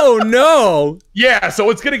 Oh no! Yeah, so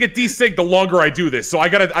it's gonna get desynced the longer I do this. So I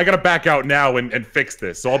gotta back out now and fix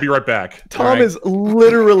this. So I'll be right back. Tom is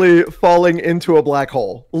literally falling into a black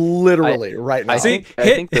hole, literally right now. I think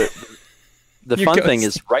the fun thing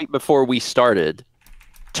is right before we started,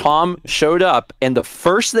 Tom showed up, and the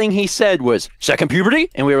first thing he said was "second puberty,"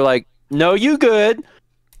 and we were like, "No, you good."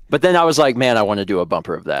 But then I was like, man, I want to do a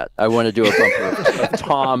bumper of that. I want to do a bumper of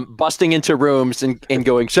Tom busting into rooms and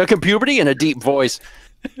going, second puberty in a deep voice.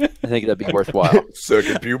 I think that'd be worthwhile.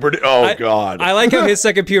 Second puberty? Oh, God. I like how his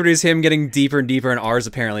second puberty is him getting deeper and deeper, and ours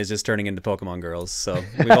apparently is just turning into Pokemon girls. So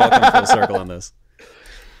we've all come full circle on this.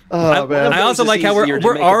 Oh, man. I also like how we're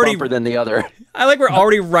already than the other. I like we're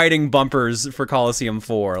already writing bumpers for Coliseum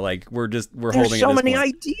 4. Like we're There's holding so many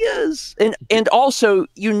ideas, and also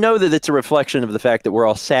you know that it's a reflection of the fact that we're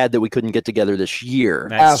all sad that we couldn't get together this year.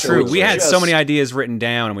 That's true. We had so many ideas written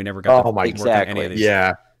down, and we never got to work on any of these.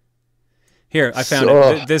 Yeah. Here, I found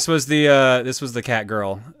it. This was the cat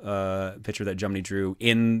girl picture that Jumney drew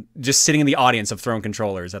in just sitting in the audience of throwing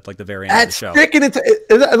controllers at like the very end of the show.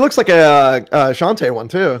 It looks like a Shantae one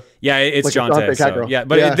too. Yeah, it's like Shantae. So, yeah,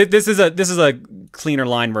 but this is a cleaner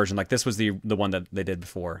line version. Like this was the one that they did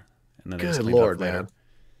before. And then good Lord, man!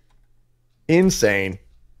 Insane.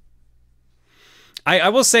 I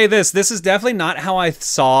will say this is definitely not how I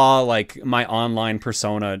saw like my online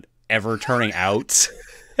persona ever turning out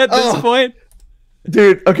at this point.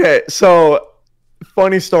 Dude, okay, so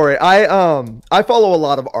funny story. I follow a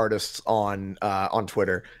lot of artists on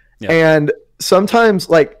Twitter, and sometimes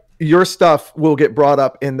like your stuff will get brought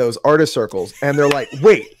up in those artist circles, and they're like,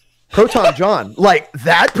 "Wait, Proton John, like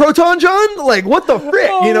that Proton John? Like what the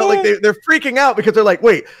frick?" You know, like they're freaking out because they're like,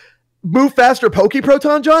 "Wait, move faster, Pokey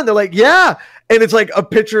Proton John?" They're like, "Yeah," and it's like a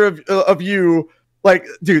picture of you. Like,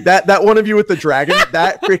 dude, that one of you with the dragon,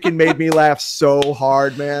 that freaking made me laugh so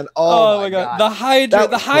hard, man. Oh my God. The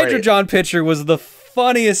Hydra John picture was the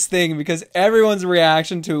funniest thing because everyone's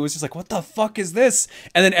reaction to it was just like, what the fuck is this?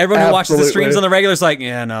 And then everyone who watches the streams on the regular is like,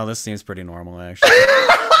 yeah, no, this seems pretty normal, actually.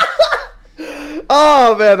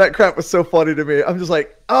 Oh, man, that crap was so funny to me. I'm just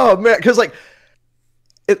like, oh, man, because like,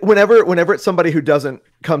 whenever it's somebody who doesn't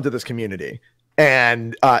come to this community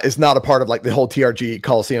and is not a part of like the whole TRG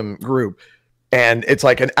Coliseum group, and it's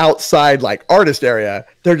like an outside like artist area,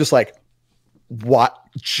 they're just like, what?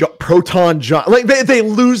 Proton John? Like they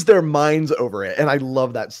lose their minds over it, and I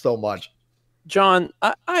love that so much. John,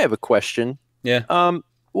 I have a question. Yeah.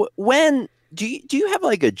 When do you have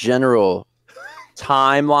like a general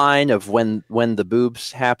timeline of when the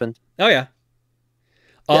boobs happened? Oh yeah.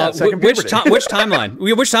 Which timeline? Which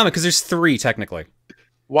timeline? Because there's 3 technically.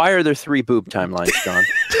 Why are there 3 boob timelines, John?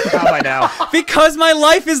 How am I now? Because my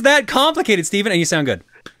life is that complicated, Stephen, and you sound good.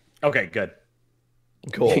 Okay, good.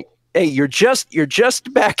 Cool. Hey, you're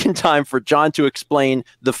just back in time for John to explain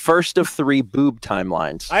the first of 3 boob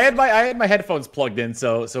timelines. I had my headphones plugged in,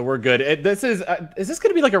 so we're good. Is this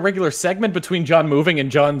going to be like a regular segment between John moving and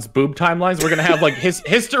John's boob timelines? We're going to have like his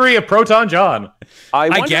history of Proton John. I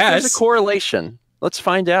wonder if there's a correlation. Let's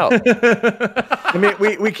find out. I mean,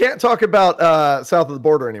 we can't talk about south of the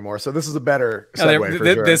border anymore, so this is a better segue for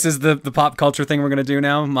sure. This is the pop culture thing we're gonna do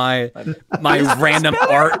now. My random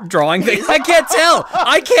art drawing thing. I can't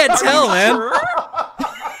tell, man.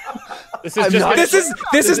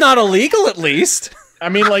 This is not illegal, at least. I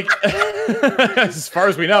mean, like, as far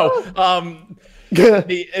as we know.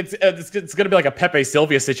 It's going to be like a Pepe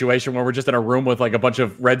Sylvia situation where we're just in a room with like a bunch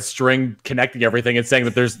of red string connecting everything and saying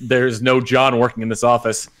that there's no John working in this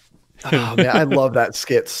office. Oh man, I love that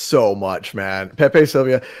skit so much, man. Pepe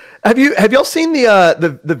Sylvia. Have y'all seen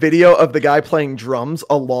the video of the guy playing drums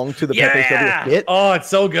along to the Pepe Sylvia skit? Oh, it's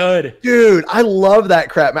so good. Dude, I love that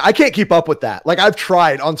crap, man. I can't keep up with that. Like I've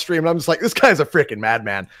tried on stream and I'm just like, this guy's a freaking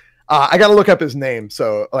madman. I got to look up his name,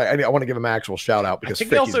 so I want to give him an actual shout out because he's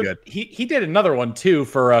good. He did another one too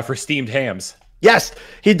for steamed hams. Yes,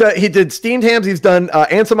 he did steamed hams. He's done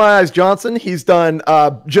Answer My Eyes Johnson. He's done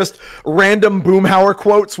just random Boomhauer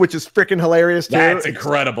quotes, which is freaking hilarious too. That's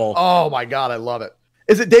incredible. Oh my God, I love it.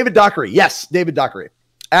 Is it David Dockery? Yes, David Dockery.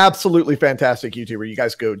 Absolutely fantastic YouTuber. You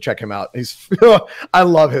guys go check him out. He's I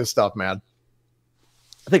love his stuff, man.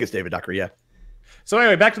 I think it's David Dockery. Yeah. So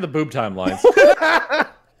anyway, back to the boob timelines.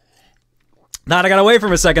 Thought I got away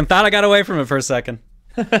from it for a second.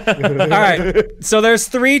 All right. So there's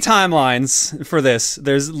 3 timelines for this.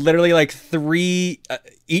 There's literally like 3.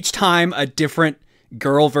 Each time a different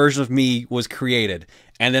girl version of me was created,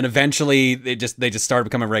 and then eventually they just started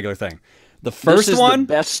becoming a regular thing. The first this is one, the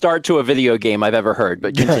best start to a video game I've ever heard,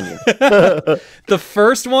 but continue. the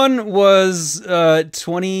first one was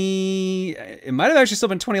 20. It might have actually still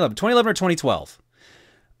been 2011 or 2012.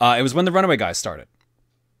 It was when the Runaway Guys started.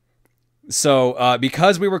 So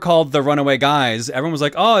because we were called the Runaway Guys, everyone was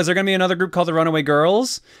like, "Oh, is there going to be another group called the Runaway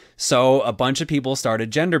Girls?" So a bunch of people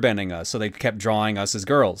started gender bending us, so they kept drawing us as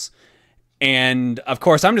girls. And of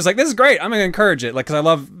course, I'm just like, "This is great. I'm going to encourage it," like because I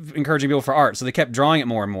love encouraging people for art. So they kept drawing it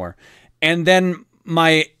more and more. And then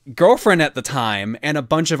my girlfriend at the time and a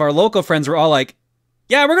bunch of our local friends were all like,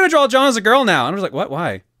 "Yeah, we're going to draw John as a girl now." And I was like, "What?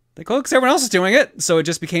 Why?" Like, "Oh, because everyone else is doing it." So it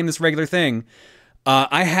just became this regular thing.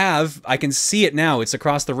 I can see it now. It's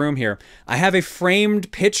across the room here. I have a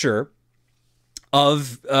framed picture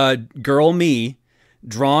of girl me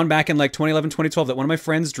drawn back in like 2011, 2012 that one of my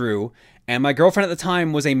friends drew. And my girlfriend at the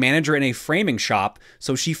time was a manager in a framing shop.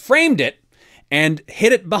 So she framed it and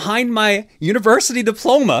hid it behind my university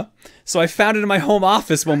diploma. So I found it in my home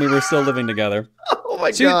office when we were still living together. Oh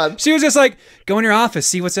my God. She was just like, "Go in your office,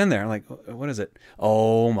 see what's in there." I'm like, "What is it?"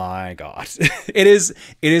 Oh my God. It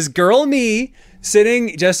is girl me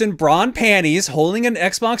sitting just in bra and panties, holding an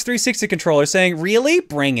Xbox 360 controller saying, "Really?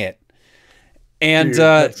 Bring it." And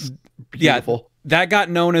yeah, that got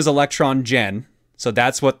known as Electron Gen. So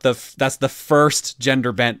that's the first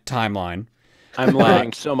gender bent timeline. I'm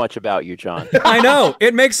learning so much about you, John. I know.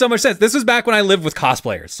 It makes so much sense. This was back when I lived with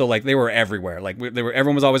cosplayers. So like they were everywhere. Like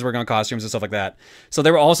everyone was always working on costumes and stuff like that. So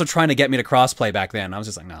they were also trying to get me to crossplay back then. I was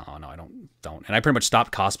just like, no, I don't. And I pretty much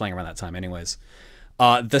stopped cosplaying around that time anyways.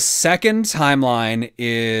 The second timeline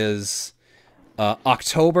is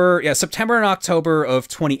September and October of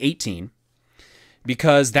 2018.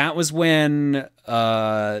 Because that was when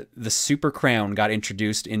the Super Crown got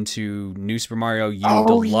introduced into New Super Mario U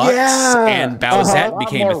Deluxe, and Bowsette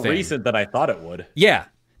became a thing. More recent than I thought it would. Yeah,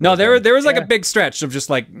 no, there was like a big stretch of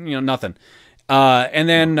just like nothing, and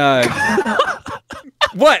then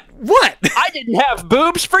what? I didn't have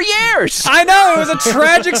boobs for years. I know, it was a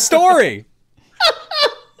tragic story.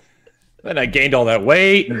 Then I gained all that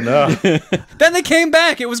weight, and then they came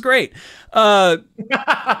back. It was great. Oh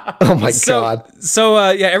my God.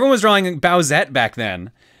 So yeah, everyone was drawing Bowsette back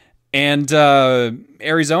then, and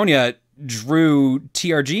Arizona drew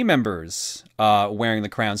TRG members wearing the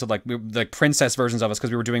crown. So like the princess versions of us,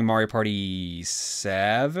 because we were doing Mario Party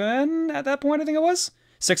 7 at that point. I think it was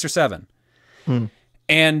 6 or 7.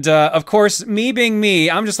 And of course, me being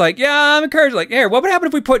me, I'm just like, yeah, I'm encouraged. Like, here, what would happen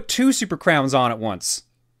if we put 2 Super Crowns on at once?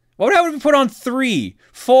 What would happen if we put on 3,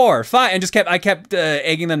 4, 5, and I kept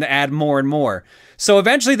egging them to add more and more. So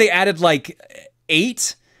eventually they added like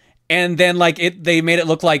 8, and then like they made it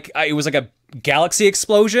look like it was like a galaxy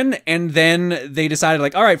explosion, and then they decided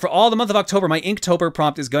like, all right, for all the month of October, my Inktober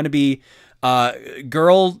prompt is going to be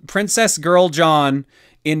Princess Girl John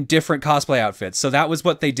in different cosplay outfits. So that was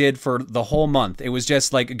what they did for the whole month. It was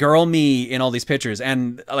just like girl me in all these pictures.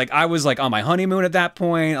 And like I was like on my honeymoon at that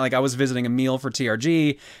point. Like I was visiting a meal for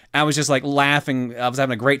TRG. I was just like laughing. I was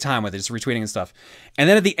having a great time with it, just retweeting and stuff. And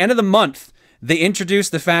then at the end of the month, they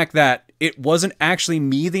introduced the fact that it wasn't actually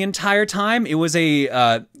me the entire time. It was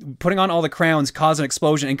a putting on all the crowns caused an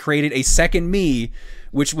explosion and created a second me,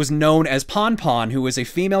 which was known as Pon Pon, who was a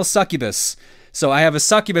female succubus. So I have a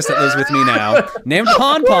succubus that lives with me now, named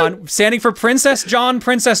Pon Pon, standing for Princess John,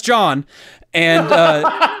 and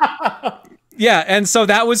yeah, and so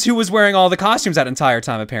that was who was wearing all the costumes that entire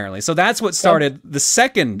time, apparently. So that's what started the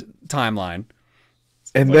second timeline,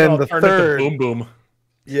 and then the third. Boom Boom.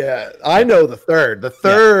 Yeah, I know the third. The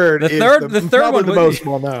third, the third one, the most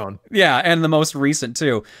well known. Yeah, and the most recent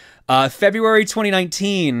too. February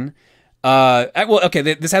 2019. Well, okay,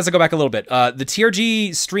 this has to go back a little bit. The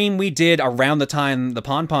TRG stream we did around the time the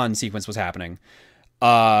Pon Pon sequence was happening,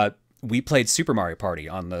 we played Super Mario Party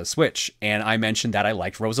on the Switch, and I mentioned that I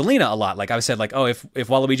liked Rosalina a lot. Like I said, like, oh, if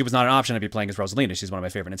Waluigi was not an option, I'd be playing as Rosalina. She's one of my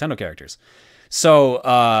favorite Nintendo characters. So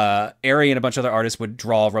Ari and a bunch of other artists would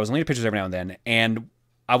draw Rosalina pictures every now and then, and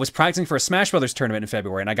I was practicing for a Smash Brothers tournament in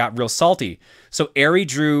February, and I got real salty. So Ari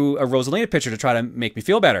drew a Rosalina picture to try to make me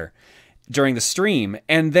feel better during the stream.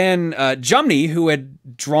 And then Jumney, who had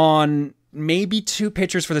drawn maybe 2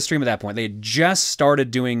 pictures for the stream at that point, they had just started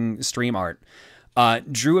doing stream art,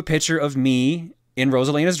 drew a picture of me in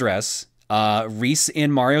Rosalina's dress, Reese in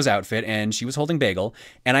Mario's outfit, and she was holding Bagel,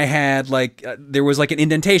 and I had like there was like an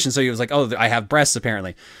indentation, so he was like, oh, I have breasts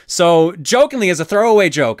apparently. So jokingly, as a throwaway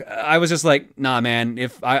joke, I was just like, nah man,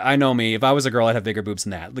 if I know me, if I was a girl, I'd have bigger boobs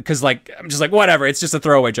than that, because like I'm just like, whatever, it's just a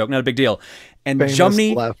throwaway joke, not a big deal. And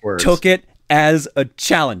Jumney took it as a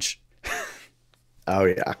challenge. Oh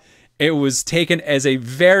yeah. it was taken as a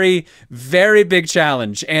very, very big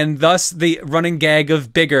challenge, and thus the running gag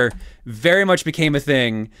of bigger very much became a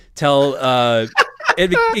thing till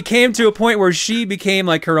it came to a point where she became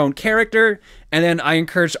like her own character, and then I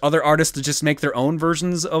encouraged other artists to just make their own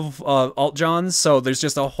versions of Alt Jons. So there's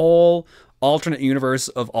just a whole alternate universe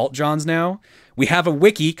of Alt Jons now. We have a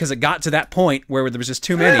wiki because it got to that point where there was just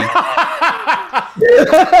too many.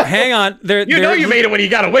 Hang on, you made it when you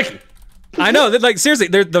got a wiki. I know, like seriously,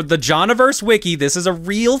 the Joniverse wiki. This is a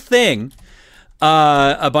real thing.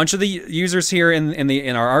 A bunch of the users here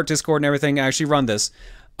in our art Discord and everything actually run this.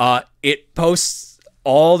 It posts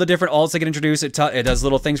all the different alts that get introduced. It does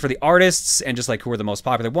little things for the artists and just like who are the most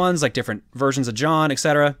popular ones, like different versions of Jon,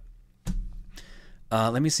 etc.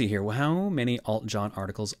 Let me see here. How many Alt Jon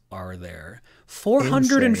articles are there?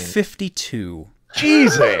 452.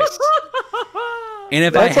 Jesus. And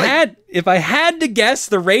if I had to guess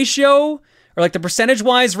the ratio, or like the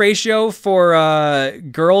percentage-wise ratio for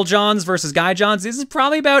girl Jons versus guy Jons, this is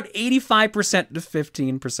probably about 85% to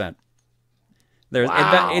 15%. There's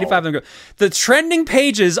about 85 of them. The trending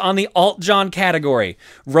pages on the Alt Jon category: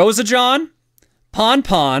 Rosa Jon, Pon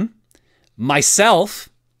Pon, myself,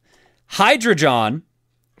 Hydra Jon,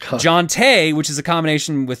 John Tay, which is a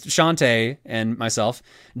combination with Shantae and myself,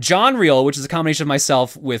 John Real, which is a combination of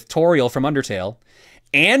myself with Toriel from Undertale,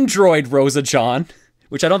 Android Rosa Jon,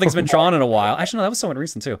 which I don't think has been drawn in a while. Actually, no, that was somewhat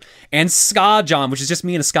recent too. And Ska Jon, which is just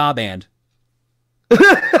me in a ska band.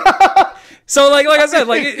 So, like I said,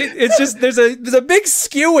 like it's just there's a big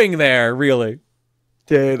skewing there, really.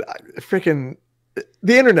 Dude, freaking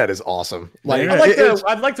the internet is awesome. Like,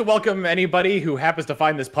 I'd like to welcome anybody who happens to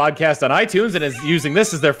find this podcast on iTunes and is using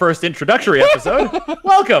this as their first introductory episode.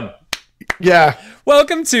 Welcome. Yeah.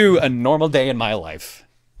 Welcome to a normal day in my life.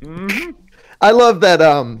 Mm-hmm. I love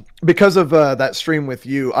that because of that stream with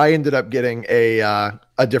you, I ended up getting a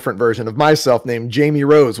different version of myself named Jamie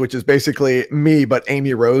Rose, which is basically me, but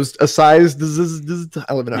Amy Rose sized. I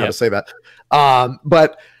don't even know how to say that.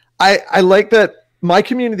 But I like that my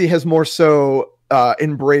community has more so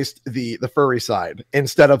embraced the furry side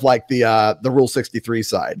instead of like the Rule 63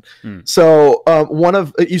 side. So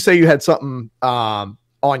you say you had something on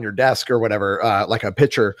your desk or whatever, like a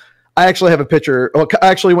picture. I actually have a picture. Well, I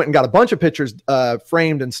actually went and got a bunch of pictures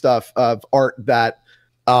framed and stuff of art that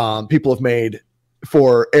people have made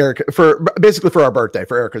for Eric, basically for our birthday,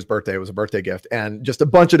 for Erica's birthday. It was a birthday gift, and just a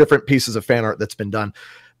bunch of different pieces of fan art that's been done.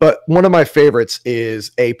 But one of my favorites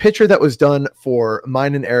is a picture that was done for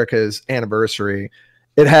mine and Erica's anniversary.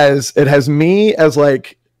 It has me as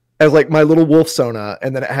like my little wolf Sona,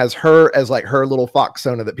 and then it has her as like her little fox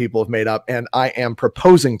Sona that people have made up, and I am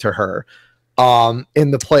proposing to her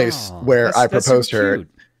in the place where I proposed to her.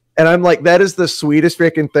 And I'm like, that is the sweetest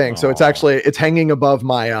freaking thing. So it's hanging above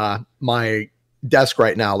my my desk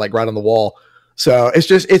right now, like right on the wall. So it's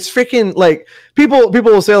freaking like people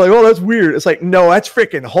will say like, oh, that's weird. It's like, no, that's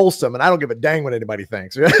freaking wholesome, and I don't give a dang what anybody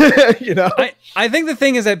thinks. You know, I think the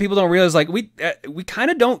thing is that people don't realize like we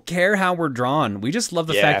kind of don't care how we're drawn. We just love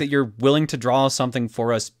the fact that you're willing to draw something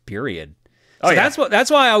for us, period. So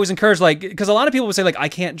that's why I always encourage, like, because a lot of people would say like, I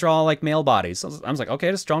can't draw like male bodies. So I was like,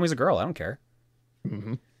 okay, just draw me as a girl. I don't care.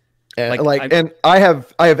 Mm-hmm. And and I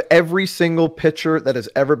have every single picture that has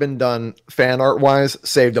ever been done fan art wise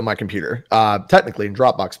saved on my computer, technically in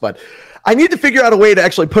Dropbox, but I need to figure out a way to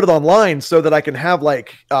actually put it online so that I can have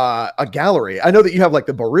like a gallery. I know that you have like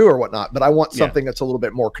the Baru or whatnot, but I want something that's a little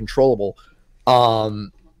bit more controllable.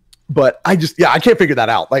 But I can't figure that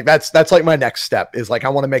out. Like that's like my next step is like, I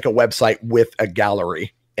want to make a website with a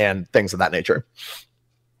gallery and things of that nature.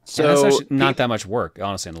 So that's actually not that much work,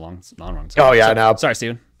 honestly, in the long run. Oh yeah, I know. Sorry,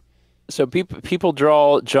 Steven. So people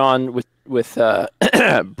draw Jon with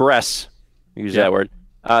breasts. Use that word.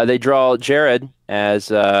 They draw Jerod as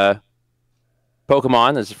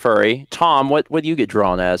Pokemon, as a furry. Tom, what do you get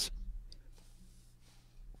drawn as?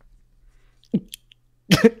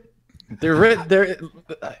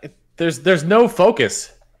 There's no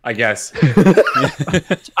focus, I guess.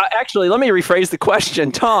 Actually, let me rephrase the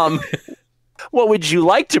question. Tom, what would you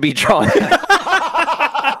like to be drawn as?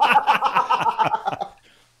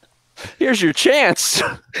 Here's your chance.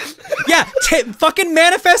 Yeah, fucking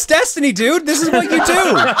manifest destiny, dude. This is what you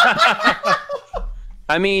do.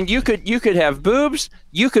 I mean, you could have boobs.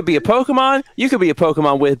 You could be a Pokemon. You could be a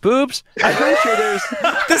Pokemon with boobs. I'm pretty sure there's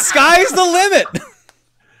the sky's the limit.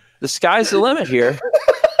 The sky's the limit here.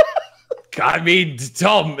 I mean,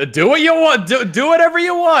 Tom, do what you want. Do whatever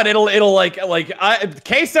you want. It'll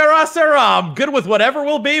que sera sera. I'm good with whatever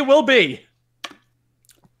will be.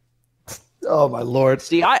 Oh my lord!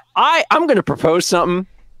 See, I'm going to propose something.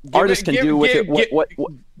 Artists can do with it what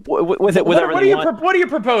with it, whatever they want. What are you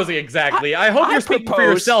proposing exactly? I hope you're speaking for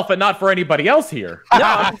yourself and not for anybody else here. No,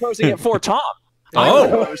 I'm proposing it for Tom.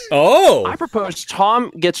 I propose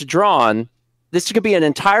Tom gets drawn. This could be an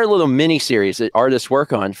entire little mini series that artists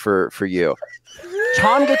work on for you.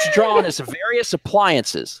 Tom gets drawn as various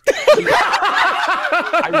appliances.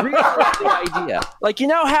 I really like the idea. Like you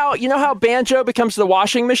know how Banjo becomes the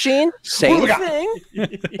washing machine? Same thing,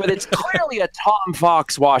 but it's clearly a Tom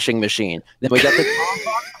Fox washing machine. Then we got the Tom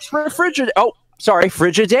Fox refrigerator. Oh, sorry,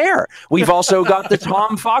 Frigidaire. We've also got the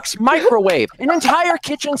Tom Fox microwave. An entire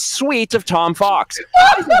kitchen suite of Tom Fox.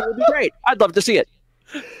 I think that would be great. I'd love to see it.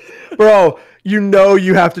 Bro, you know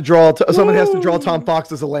you have to draw. Someone has to draw Tom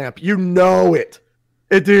Fox as a lamp. You know it.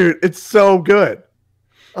 Dude, it's so good.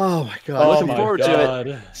 Oh my god! Looking forward to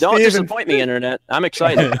it. Don't disappoint me, internet. I'm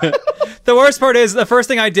excited. The worst part is the first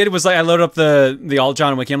thing I did was like I loaded up the Alt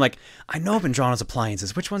Jon wiki. I'm like, I know I've been drawn as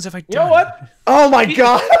appliances. Which ones have I done? You know what? Oh my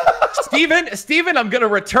god! Steven, I'm gonna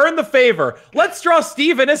return the favor. Let's draw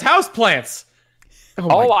Steven as houseplants.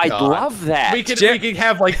 Oh, I'd love that. We could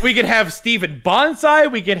have Steven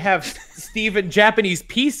Bonsai. We could have Steven Japanese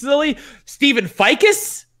Peace Lily. Steven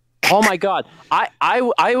Ficus. Oh my god, I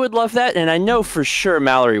would love that, and I know for sure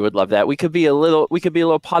Mallory would love that. We could be a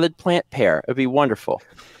little potted plant pair. It'd be wonderful.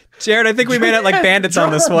 Jared, I think we made it like bandits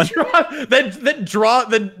on this one. Then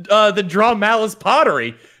draw Malice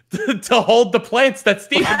pottery to hold the plants that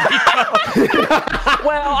Steven beat.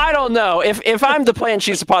 Well, I don't know. If I'm the plant,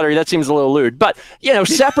 she's the pottery. That seems a little lewd, but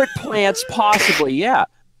separate plants, possibly. Yeah,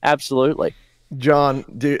 absolutely. John,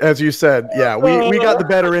 as you said, yeah, we got the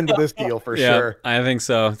better end of this deal for sure. I think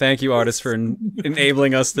so. Thank you, artists, for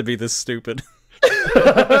enabling us to be this stupid.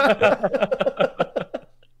 Good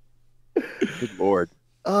lord.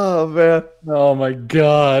 Oh, man. Oh, my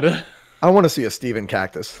God. I want to see a Steven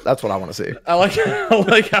cactus. That's what I want to see. I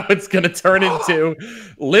like how it's going to turn into...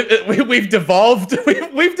 We've devolved.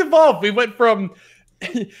 We've devolved. We went from...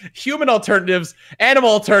 human alternatives, animal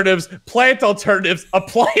alternatives, plant alternatives,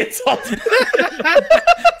 appliance alternatives.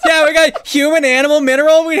 Yeah, we got human, animal,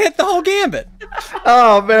 mineral. We hit the whole gambit.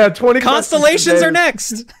 Oh man, 20 constellations are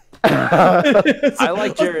next. I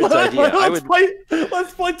like Jared's idea.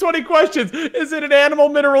 Let's play 20 questions. Is it an animal,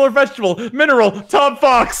 mineral, or vegetable? Mineral. Tom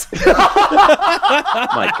Fox. Oh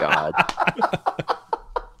my god.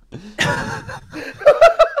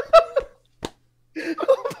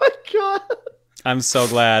 Oh my god. I'm so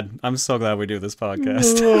glad we do this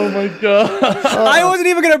podcast. Oh my god. I wasn't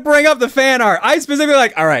even going to bring up the fan art. I specifically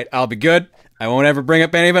like, all right, I'll be good. I won't ever bring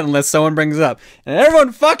up any of it unless someone brings it up. And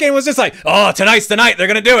everyone fucking was just like, oh, tonight's the night. They're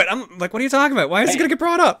going to do it. I'm like, what are you talking about? Why is it going to get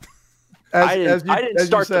brought up? I didn't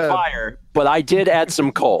start the fire, but I did add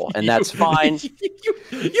some coal, and that's fine.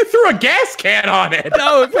 You threw a gas can on it.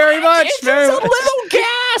 No, very much. It's a little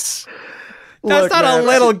gas. That's not a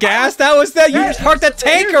little gas. That was that you parked a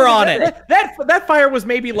tanker on it. That fire was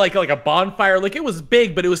maybe like a bonfire. Like it was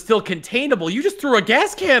big, but it was still containable. You just threw a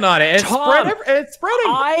gas can on it, and it's spreading.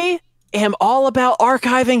 I am all about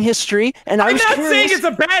archiving history, and I'm not saying it's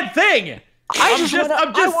a bad thing. I'm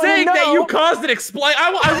just saying that you caused an explosion.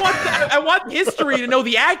 I want history to know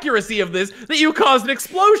the accuracy of this. That you caused an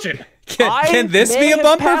explosion. Can this be a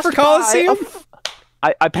bumper for Coliseum?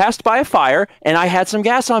 I passed by a fire and I had some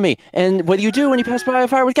gas on me. And what do you do when you pass by a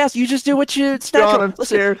fire with gas? You just do what you natural.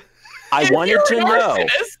 Listen, I wanted to know.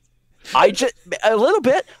 A little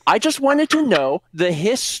bit. I just wanted to know the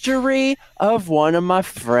history of one of my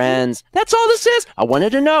friends. That's all this is. I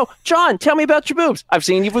wanted to know. John, tell me about your boobs. I've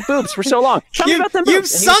seen you with boobs for so long. Tell me about them boobs. You've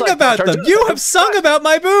sung about them. You have sung about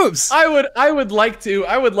my boobs. I would like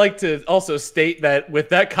to also state that with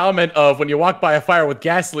that comment of when you walk by a fire with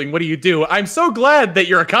gasoline, what do? I'm so glad that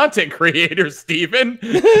you're a content creator, Stephen,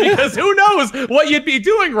 because who knows what you'd be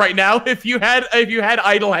doing right now if you had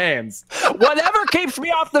idle hands. Whatever keeps me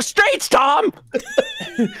off the streets, Tom.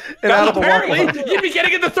 Apparently, you'd be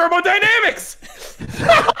getting into thermodynamics.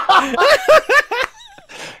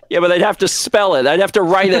 Yeah, but I'd have to spell it. I'd have to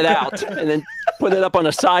write it out and then put it up on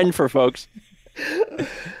a sign for folks.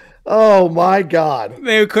 Oh my God!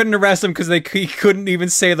 They couldn't arrest him because he couldn't even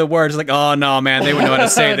say the words. Like, oh no, man, they would know how to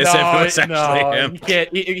say this if it was actually him.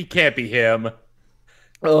 He can't be him.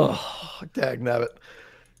 Oh, dagnabbit.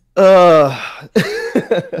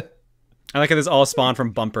 I like how this all spawned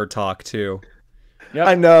from bumper talk too. Yep.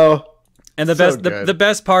 I know. And the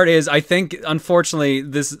best part is, I think, unfortunately,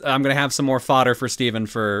 I'm gonna have some more fodder for Stephen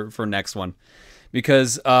for next one,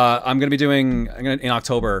 because I'm gonna be doing in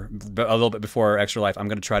October, a little bit before Extra Life. I'm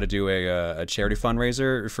gonna try to do a charity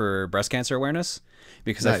fundraiser for breast cancer awareness,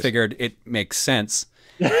 because I figured it makes sense.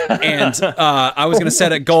 And I was gonna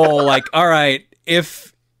set a goal like, all right,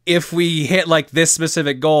 if if we hit like this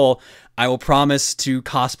specific goal, I will promise to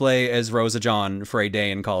cosplay as Rosa John for a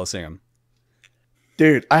day in Coliseum.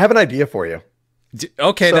 Dude, I have an idea for you.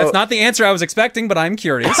 Okay, that's not the answer I was expecting, but I'm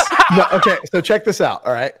curious. No, okay, so check this out.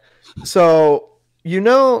 All right, so you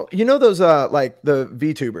know those like the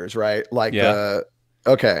VTubers, right? Like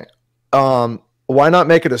okay, why not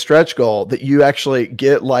make it a stretch goal that you actually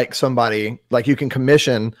get like somebody, like you can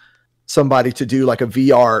commission somebody to do like a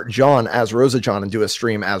VR John as Rosa John and do a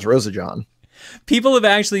stream as Rosa John. People have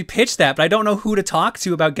actually pitched that, but I don't know who to talk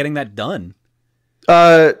to about getting that done.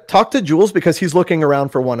 Talk to Jules because he's looking around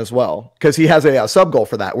for one as well, because he has a sub goal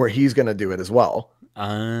for that where he's going to do it as well.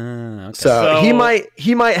 Okay. So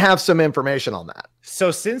he might have some information on that.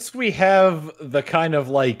 So since we have the kind of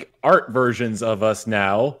like art versions of us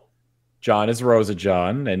now, John is Rosa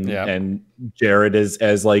John and Jerod is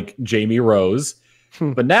as like Jamie Rose.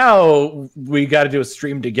 But now we got to do a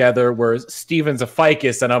stream together where Steven's a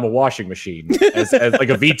ficus and I'm a washing machine, as like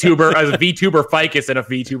a VTuber, as a VTuber ficus and a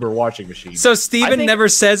VTuber washing machine. So Steven never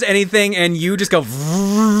says anything, and you just go.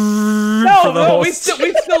 No, we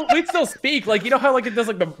still speak. Like, you know how like it does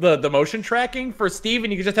like the motion tracking for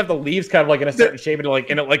Steven, you can just have the leaves kind of like in a certain shape and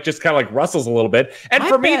it just kind of like rustles a little bit. And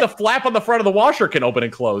for me, the flap on the front of the washer can open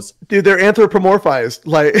and close. Dude, they're anthropomorphized.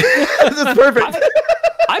 Like, this is perfect.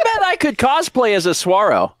 I bet I could cosplay as a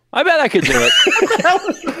Swaro. I bet I could do it.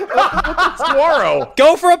 Swaro.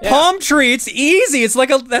 Go for a palm tree. It's easy. It's like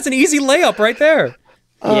that's an easy layup right there.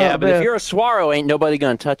 Yeah, but if you're a Swaro, ain't nobody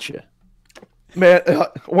gonna touch you. Man,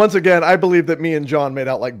 once again, I believe that me and John made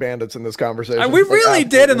out like bandits in this conversation. We really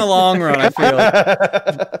did in the long run, I feel.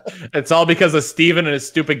 It's all because of Steven and his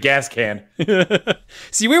stupid gas can.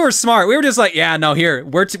 See, we were smart. We were just like, yeah, no, here.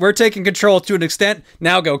 We're taking control to an extent.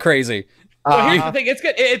 Now go crazy. Well, here's the thing.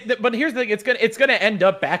 But here's the thing. It's gonna end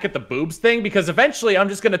up back at the boobs thing, because eventually I'm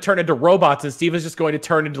just gonna turn into robots and Steven's just going to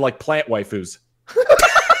turn into like plant waifus.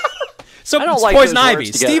 So I don't like Poison those Ivy.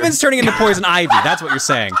 words together. Steven's turning into Poison Ivy. That's what you're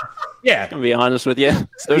saying. Yeah. To be honest with you,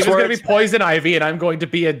 Steven's gonna be Poison Ivy, and I'm going to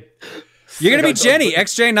be a. You're gonna be Jenny,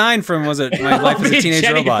 XJ9 from My Life as a Teenage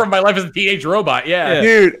Jenny Robot. from My Life as a Teenage Robot. Yeah.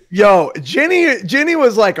 Dude, yo, Jenny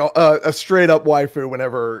was like a straight up waifu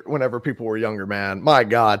whenever people were younger, man. My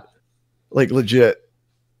God, like legit.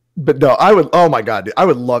 But no, I would. Oh my God, dude, I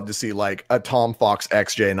would love to see like a Tom Fox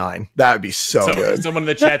XJ9. That would be so good. Someone in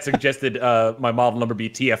the chat suggested my model number be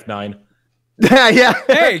TF9. Yeah.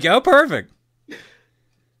 There you go. Perfect.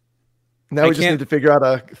 Now we just need to figure out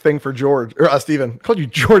a thing for George or Steven. I called you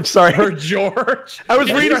George. Sorry, or George. I was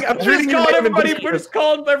reading. We're just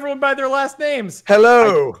calling everyone by their last names.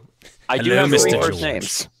 Hello. I do have Mr. First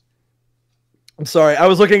names. I'm sorry. I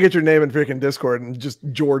was looking at your name in freaking Discord and just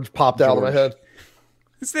George popped out of my head.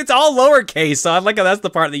 It's all lowercase, so I like how that's the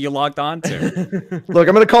part that you logged on to. Look,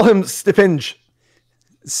 I'm gonna call him Stefenge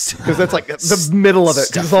because that's like the middle of it.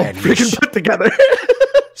 Because it's all freaking put together.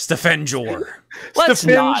 Stefenjor.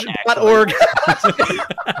 Stefenge.org.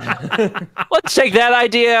 Let's take that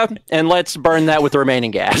idea and let's burn that with the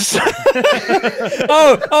remaining gas.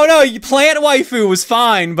 oh no, plant waifu was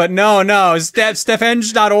fine, but no,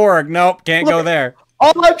 Stefenge.org. Nope, can't go there.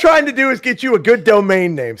 All I'm trying to do is get you a good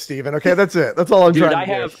domain name, Steven. Okay, that's it. That's all I'm trying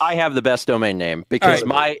to do. I have the best domain name because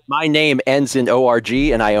my name ends in .org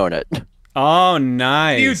and I own it. Oh,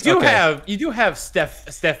 nice. You do have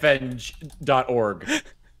Stefenge.org.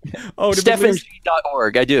 Oh,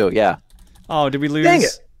 Stefenge.org. I do, yeah. Oh, did we lose? Dang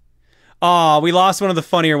it. Oh, we lost one of the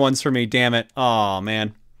funnier ones for me. Damn it. Oh,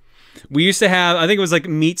 man. We used to have, I think it was like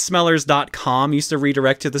meatsmellers.com used to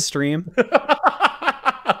redirect to the stream.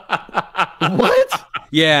 What?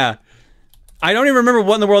 Yeah. I don't even remember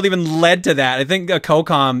what in the world even led to that. I think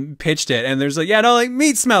CoCom pitched it, and there's like, yeah, no, like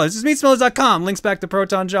Meat Smellers. It's meatsmellers.com. Links back to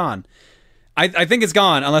Proton John. I think it's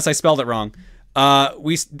gone, unless I spelled it wrong. I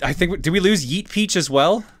think, did we lose Yeet Peach as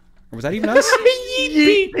well? Or was that even us?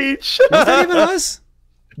 Yeet Peach. Was that even us?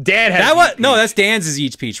 Dan has that what? No, that's Dan's is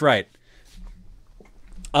Yeet Peach, right.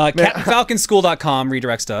 CaptainFalconSchool.com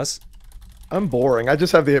redirects to us. I'm boring. I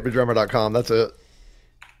just have the hitmedrummer.com. That's it.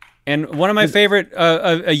 And one of my favorite,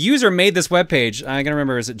 a user made this webpage. I gotta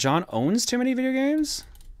remember, is it John Owns Too Many Video Games?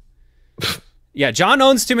 Yeah, John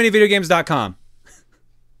Owns Too Many Video Games.com.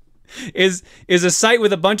 is a site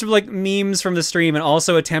with a bunch of like memes from the stream and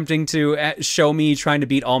also attempting to show me trying to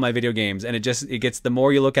beat all my video games, and it gets, the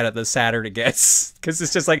more you look at it, the sadder it gets, because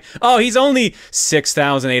it's just like, oh, he's only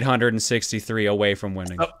 6,863 away from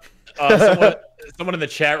winning. Someone in the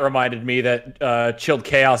chat reminded me that Chilled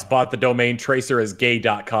Chaos bought the domain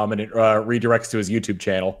tracerisgay.com and it redirects to his YouTube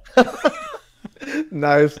channel.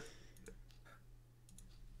 Nice.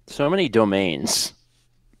 So many domains.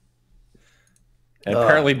 And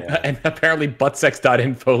apparently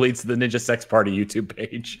buttsex.info leads to the Ninja Sex Party YouTube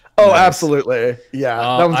page. Oh, nice. Absolutely. Yeah,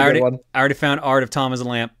 that was a good one. I already found art of Tom as a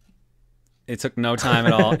lamp. It took no time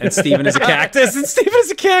at all. And Stephen is a cactus. And Stephen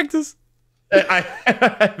is a cactus.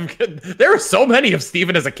 There are so many of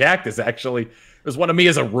Stephen as a cactus, actually. There's one of me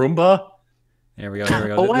as a Roomba. There we go. Here we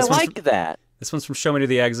go. Oh, I like that. This one's from Show Me to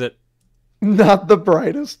the Exit. Not the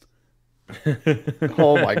brightest.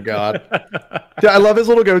 Oh my god. Yeah, I love his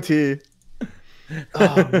little goatee.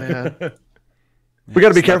 Oh man. We got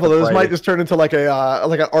to be careful. This might just turn into like an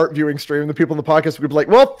art viewing stream. The people in the podcast would be like,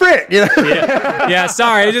 "Well, frick," you know? Yeah.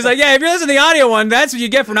 Sorry. It's just like, yeah, if you're listening to the audio one, that's what you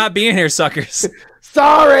get for not being here, suckers.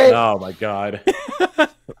 Sorry. Oh my god.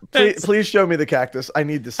 Please show me the cactus. I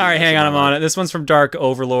need to see. All right, hang on. I'm on it. This one's from Dark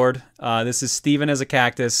Overlord. This is Stephen as a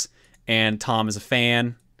cactus and Tom as a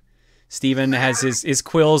fan. Stephen has his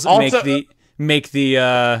quills also, make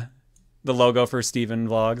the logo for Stephen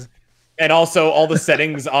Vlogs. And also, all the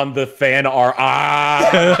settings on the fan are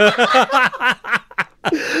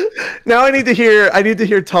Now I need to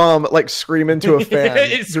hear Tom like scream into a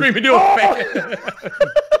fan. Scream into a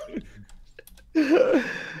fan.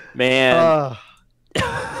 Man.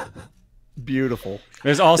 Beautiful.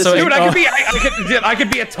 There's also dude, I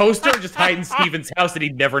could be a toaster and just hide in Steven's house and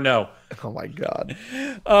he'd never know. Oh my god.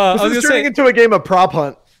 This is turning into a game of prop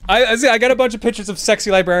hunt. I got a bunch of pictures of sexy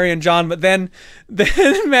librarian John, but then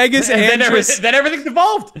Magus and then everything's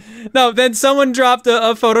evolved. No, then someone dropped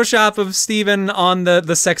a Photoshop of Steven on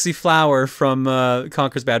the sexy flower from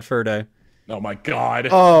Conker's Bad Fur Day. Oh my god.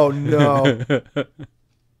 Oh no.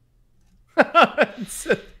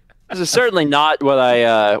 This is certainly not what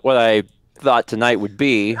I thought tonight would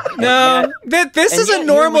be. No, this is a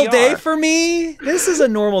normal day for me. This is a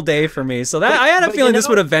normal day for me. So I had a feeling this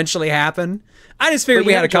would eventually happen. I just figured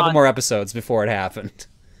we had a couple more episodes before it happened.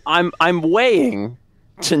 I'm weighing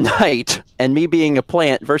tonight and me being a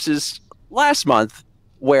plant versus last month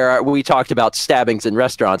where we talked about stabbings in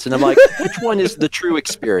restaurants, and I'm like, which one is the true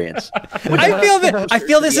experience? I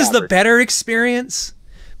feel this is the better experience.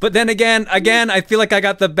 But then again, I feel like I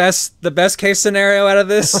got the best case scenario out of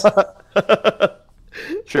this.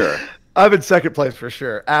 Sure. I'm in second place for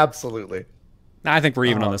sure. Absolutely. I think we're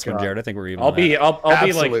even on this one, Jerod. I think we're even. I'll be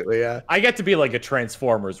like, yeah. I get to be like a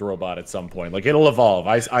Transformers robot at some point. Like it'll evolve.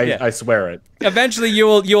 I swear it. Eventually,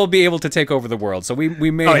 you'll be able to take over the world. So we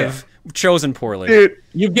may have chosen poorly. Dude,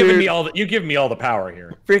 you've given me all the power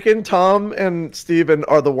here. Freaking Tom and Steven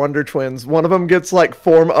are the Wonder Twins. One of them gets like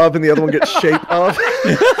form of, and the other one gets shape of.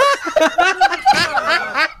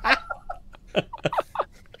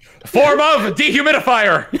 Form of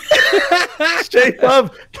dehumidifier. Shape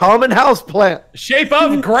of common house plant. Shape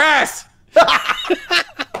of grass.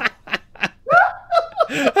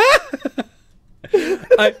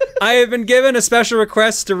 I have been given a special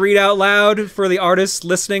request to read out loud for the artists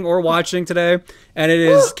listening or watching today, and it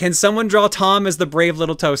is: can someone draw Tom as the brave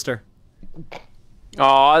little toaster?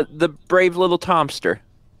 Aw, the brave little Tomster.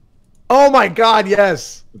 Oh my god,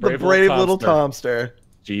 yes. The brave little Tomster. Tomster.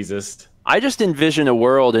 Jesus. I just envision a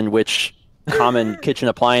world in which common kitchen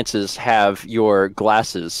appliances have your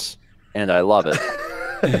glasses, and I love it.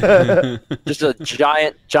 Just a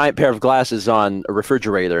giant pair of glasses on a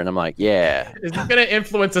refrigerator, and I'm like, yeah. Is this gonna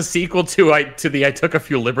influence a sequel to the I Took a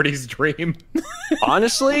Few Liberties dream?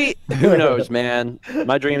 Honestly, who knows, man?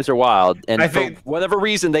 My dreams are wild, and for whatever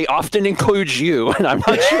reason, they often include you, and I'm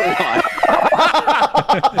not sure why.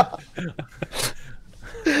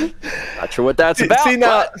 Not sure what that's about. See,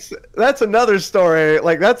 now, that's another story.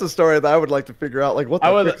 Like, that's a story that I would like to figure out. Like, what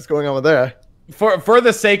the frick is going on with there? For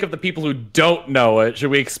the sake of the people who don't know it,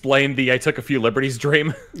 should we explain the I Took a Few Liberties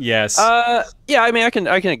dream? Yes. Yeah, I mean, I can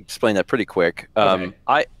explain that pretty quick. Okay.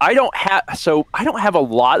 I don't have a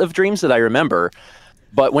lot of dreams that I remember,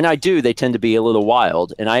 but when I do, they tend to be a little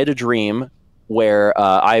wild. And I had a dream where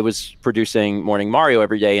I was producing Morning Mario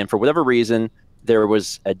every day, and for whatever reason, there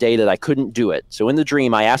was a day that I couldn't do it. So in the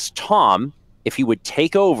dream, I asked Tom if he would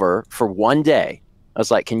take over for one day. I was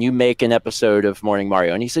like, can you make an episode of Morning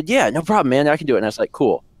Mario? And he said, yeah, no problem, man. I can do it. And I was like,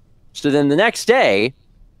 cool. So then the next day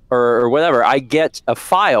or whatever, I get a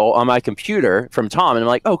file on my computer from Tom. And I'm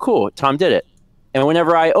like, oh, cool. Tom did it. And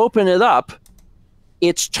whenever I open it up,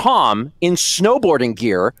 it's Tom in snowboarding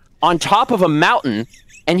gear on top of a mountain.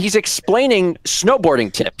 And he's explaining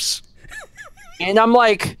snowboarding tips. And I'm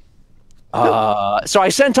like... so I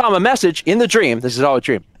send Tom a message in the dream. This is all a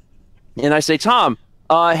dream. And I say, Tom,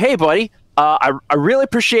 hey, buddy, I really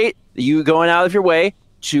appreciate you going out of your way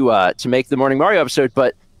to make the Morning Mario episode,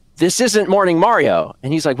 but this isn't Morning Mario.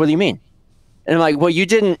 And he's like, what do you mean? And I'm like, well, you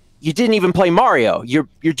didn't you didn't even play Mario. You're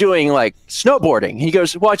doing like snowboarding. And he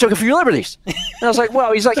goes, well, I took a few liberties. And I was like,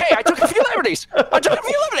 well, he's like, hey, I took a few liberties. I took a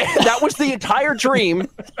few liberties. That was the entire dream,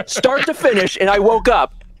 start to finish. And I woke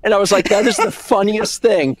up and I was like, that is the funniest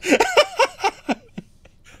thing.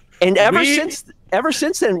 And ever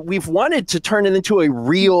since then, we've wanted to turn it into a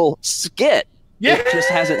real skit. Yeah. It just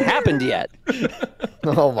hasn't happened yet.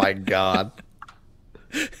 Oh my God.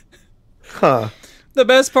 Huh. The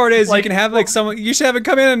best part is you can have like someone, you should have him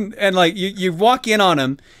come in and like you walk in on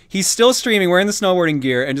him. He's still streaming, wearing the snowboarding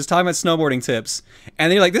gear and just talking about snowboarding tips. And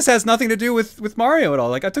then you're like, this has nothing to do with Mario at all.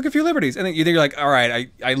 Like, I took a few liberties. And then you're like, all right,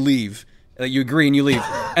 I leave. Like, you agree and you leave.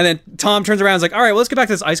 And then Tom turns around and is like, all right, well, let's get back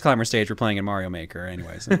to this ice climber stage we're playing in Mario Maker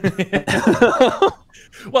anyways.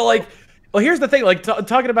 Well, here's the thing. Like,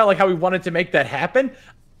 talking about like how we wanted to make that happen.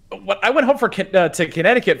 I went home to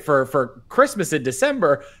Connecticut for Christmas in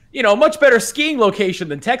December. You know, much better skiing location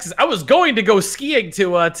than Texas. I was going to go skiing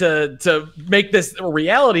to make this a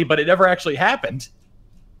reality, but it never actually happened.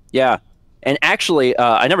 Yeah, and actually,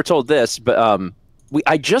 I never told this, but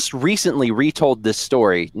I just recently retold this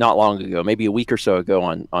story not long ago, maybe a week or so ago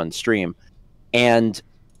on stream, and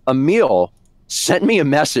Emil sent me a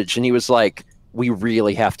message, and he was like, we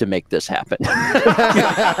really have to make this happen. Like,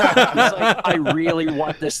 I really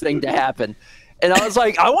want this thing to happen. And I was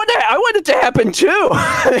like, I want it to happen too.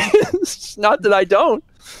 It's not that I don't.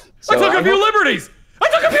 So I took a few liberties. I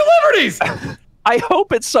took a few liberties. I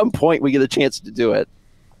hope at some point we get a chance to do it.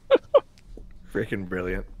 Freaking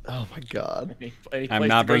brilliant. Oh my God. I'm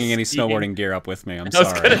not bringing any snowboarding gear up with me. I'm sorry.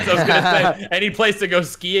 I was gonna say, any place to go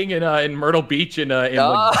skiing in Myrtle Beach in like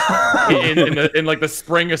the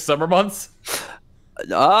spring or summer months?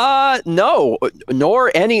 No,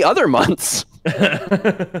 nor any other months.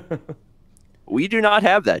 We do not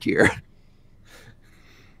have that here.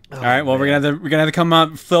 All right, well, we're gonna have to come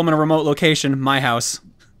up film in a remote location, my house.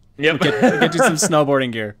 Yep. We'll get you some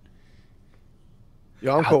snowboarding gear.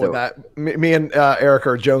 Yeah, I'm cool with that. Me and Eric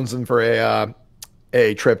are jonesing for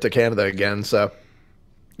a trip to Canada again. So,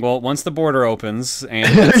 well, once the border opens and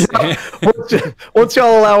once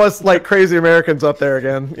y'all allow us like crazy Americans up there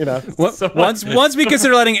again, you know. Once we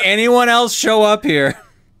consider letting anyone else show up here.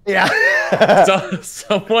 Yeah. So,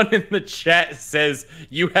 someone in the chat says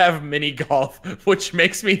you have mini golf, which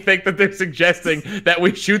makes me think that they're suggesting that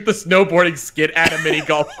we shoot the snowboarding skit at a mini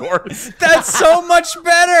golf course. That's so much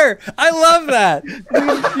better. I love that.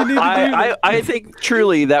 I think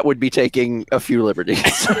truly that would be taking a few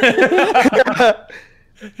liberties.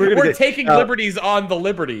 We're taking liberties on the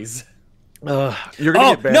liberties. You're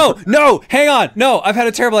gonna get banned. No, hang on. No, I've had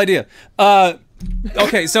a terrible idea.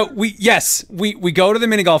 Okay, so we go to the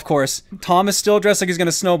mini golf course. Tom is still dressed like he's going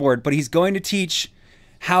to snowboard, but he's going to teach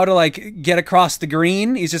how to like get across the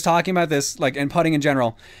green. He's just talking about this like and putting in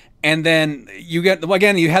general. And then you have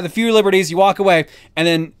the few liberties, you walk away, and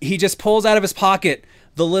then he just pulls out of his pocket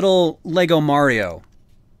the little Lego Mario.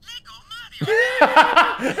 And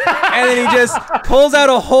then he just pulls out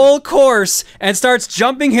a whole course and starts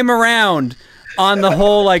jumping him around on the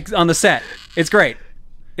whole on the set. It's great.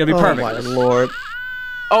 It'll be perfect. Oh my Lord.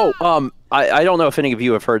 Oh, I don't know if any of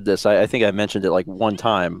you have heard this. I think I mentioned it like one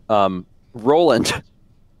time. Roland,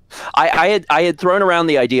 I had thrown around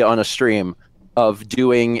the idea on a stream of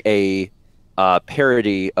doing a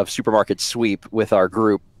parody of Supermarket Sweep with our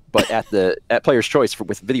group, but at Player's Choice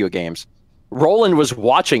with video games. Roland was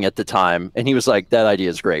watching at the time, and he was like, "That idea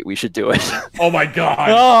is great. We should do it." Oh my God.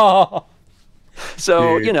 Oh.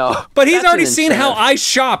 So, you know. But he's already seen how I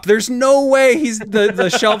shop. There's no way the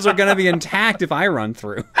shelves are going to be intact if I run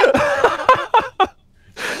through.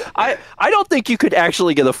 I don't think you could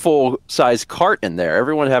actually get a full-size cart in there.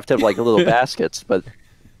 Everyone would have to have like little baskets, but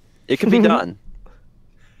it could be done.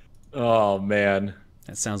 Oh, man.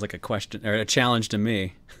 That sounds like a question or a challenge to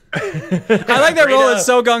me. I like that Roland's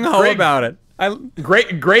so gung-ho about it.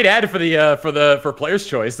 Great ad for Player's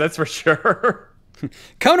Choice, that's for sure.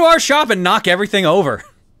 Come to our shop and knock everything over.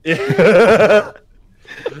 We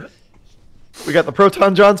got the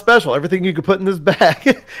Proton John special. Everything you could put in this bag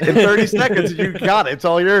in 30 seconds, you got it. It's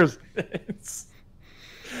all yours.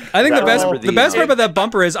 I think the best part about that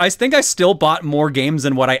bumper is I think I still bought more games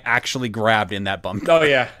than what I actually grabbed in that bumper. Oh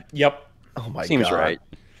yeah, yep. Oh my God. Seems right.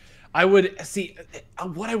 I would see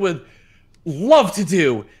what I would love to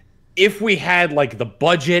do if we had like the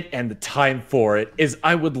budget and the time for it is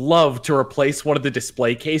I would love to replace one of the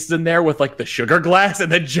display cases in there with like the sugar glass, and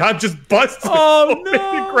then John just busts it open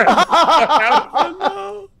and grabs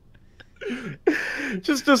Oh no.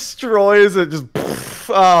 Just destroys it. Just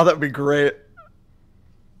oh, that'd be great.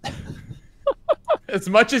 As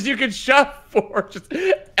much as you can shove for, just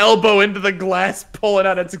elbow into the glass, pulling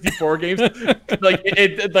out N64 games.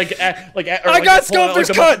 I got Sculptor's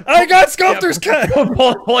Cut! I got Sculptor's Cut!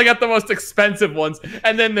 Pulling out the most expensive ones.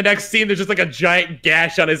 And then the next scene, there's just like a giant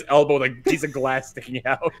gash on his elbow with a piece of glass sticking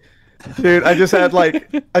out. Dude, I just had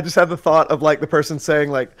the thought of like the person saying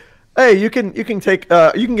like, hey, you can take,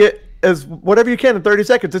 you can get as whatever you can in 30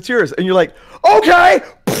 seconds. It's yours. And you're like, okay.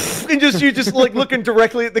 And you just like looking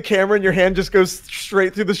directly at the camera and your hand just goes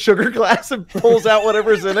straight through the sugar glass and pulls out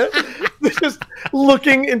whatever's in it. Just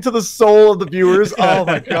looking into the soul of the viewers. Oh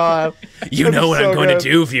my God. You know what I'm going to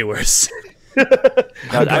do, viewers.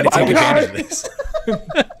 I'm going to take advantage of this.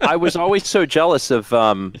 I was always so jealous of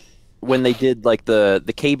when they did like the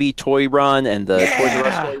KB toy run and the Toys R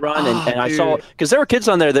Us toy run, and I saw, because there were kids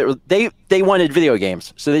on there that they wanted video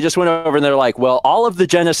games, so they just went over and they're like, well, all of the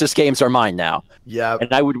Genesis games are mine now. Yeah.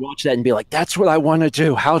 And I would watch that and be like, that's what I want to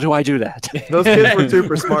do. How do I do that? Those kids were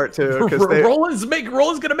super smart too. Roland's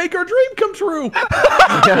gonna make our dream come true.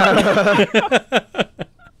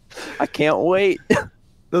 I can't wait.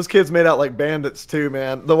 Those kids made out like bandits too,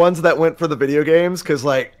 man. The ones that went for the video games, because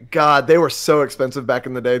like, God, they were so expensive back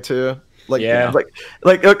in the day too. Like, yeah,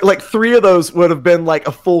 like 3 of those would have been like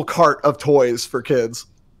a full cart of toys for kids.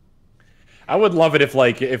 I would love it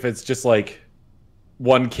if it's just like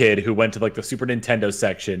one kid who went to like the Super Nintendo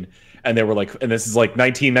section, and they were like, and this is like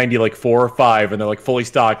 1990, like 4 or 5, and they're like fully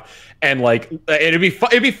stocked, and like it'd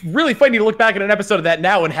be really funny to look back at an episode of that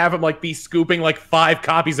now and have him like be scooping like 5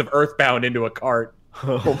 copies of Earthbound into a cart.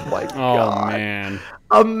 Oh my God. Oh man.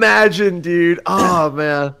 Imagine, dude. Oh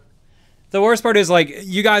man. The worst part is like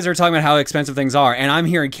you guys are talking about how expensive things are, and I'm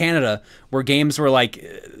here in Canada where games were like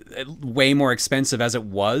way more expensive as it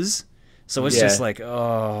was. So it's just like,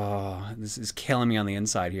 oh, this is killing me on the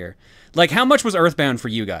inside here. Like, how much was Earthbound for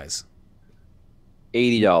you guys?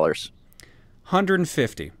 $80.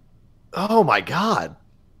 150. Oh my God.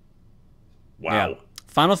 Wow. Yeah.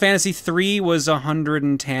 Final Fantasy 3 was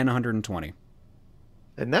 110, 120.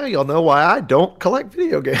 And now you'll know why I don't collect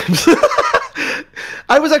video games.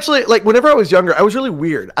 I was actually, like, whenever I was younger, I was really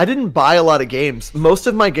weird. I didn't buy a lot of games. Most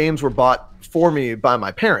of my games were bought for me by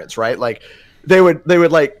my parents, right? Like, they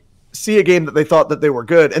would like see a game that they thought that they were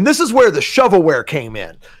good. And this is where the shovelware came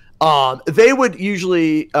in. They would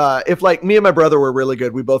usually, if like me and my brother were really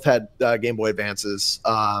good, we both had Game Boy Advances,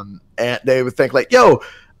 and they would think like, yo,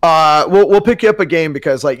 we'll pick you up a game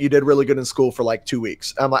because like you did really good in school for like 2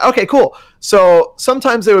 weeks. I'm like, okay, cool. So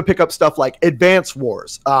sometimes they would pick up stuff like Advance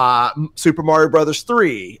Wars, Super Mario Brothers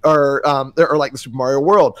 3, or like the Super Mario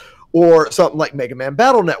World, or something like Mega Man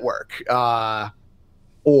Battle Network.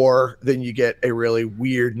 Or then you get a really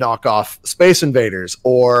weird knockoff Space Invaders,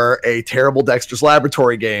 or a terrible Dexter's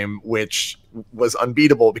Laboratory game, which was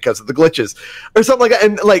unbeatable because of the glitches, or something like that.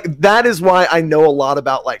 And like, that is why I know a lot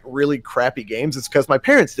about like really crappy games. It's because my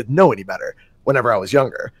parents didn't know any better whenever I was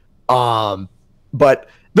younger. But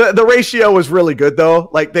the ratio was really good though.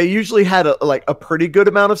 Like, they usually had a pretty good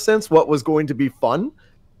amount of sense what was going to be fun.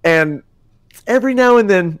 And every now and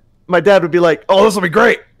then my dad would be like, oh, this will be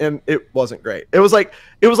great. And it wasn't great. It was like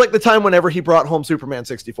the time whenever he brought home Superman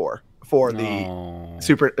 64 for the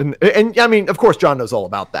Super. And I mean, of course, John knows all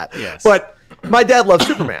about that. Yes. But my dad loves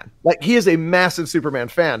Superman. Like, he is a massive Superman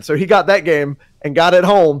fan. So he got that game and got it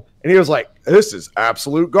home. And he was like, this is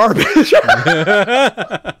absolute garbage.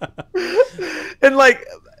 And like,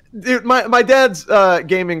 dude, my dad's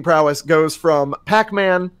gaming prowess goes from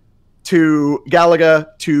Pac-Man to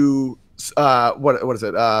Galaga to what is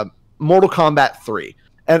it? Mortal Kombat 3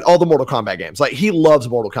 and all the Mortal Kombat games. Like, he loves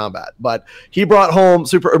Mortal Kombat, but he brought home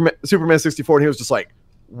Superman 64 and he was just like,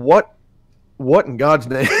 what in God's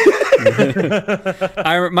name?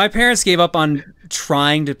 My parents gave up on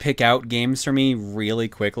trying to pick out games for me really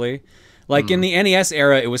quickly. Like, in the NES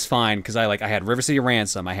era, it was fine because I had River City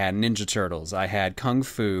Ransom, I had Ninja Turtles, I had Kung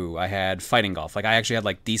Fu, I had Fighting Golf. Like, I actually had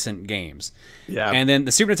like decent games. Yeah. And then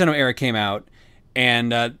the Super Nintendo era came out,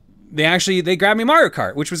 and they grabbed me Mario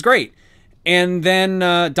Kart, which was great. And then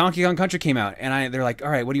Donkey Kong Country came out, and they're like, all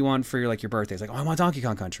right, what do you want for your birthday? It's like, oh, I want Donkey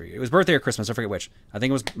Kong Country. It was birthday or Christmas, I forget which. I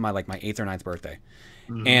think it was my 8th or 9th birthday.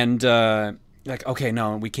 And like, okay,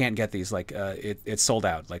 no, we can't get these. Like, it's sold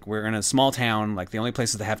out. Like, we're in a small town. Like, the only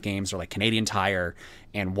places that have games are like Canadian Tire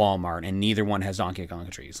and Walmart, and neither one has Donkey Kong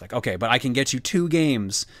Country. It's like, okay, but I can get you 2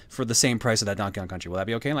 games for the same price of that Donkey Kong Country. Will that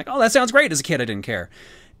be okay? I'm like, oh, that sounds great. As a kid, I didn't care.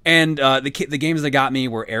 And the games that got me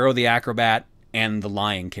were Arrow the Acrobat and The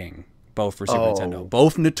Lion King, both for Super Nintendo.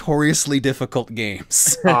 Both notoriously difficult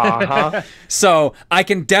games. So I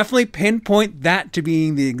can definitely pinpoint that to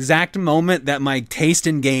being the exact moment that my taste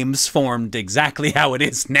in games formed exactly how it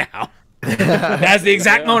is now. That's the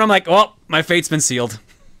exact moment I'm like, oh, my fate's been sealed.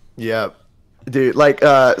 Yeah. Dude, like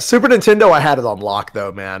Super Nintendo, I had it on lock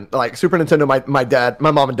though, man. Like Super Nintendo,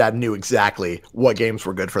 my mom and dad knew exactly what games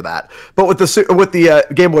were good for that. But with the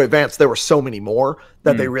Game Boy Advance, there were so many more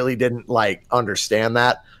that they really didn't like understand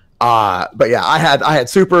that. But yeah, I had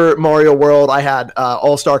Super Mario World, I had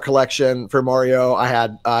All-Star Collection for Mario, I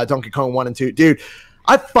had Donkey Kong 1 and 2. Dude,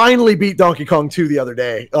 I finally beat Donkey Kong 2 the other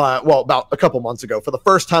day. Well, about a couple months ago for the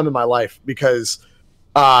first time in my life because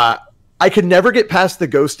I could never get past the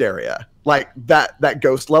ghost area. Like that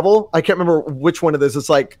ghost level. I can't remember which one it is. It's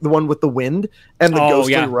like the one with the wind and the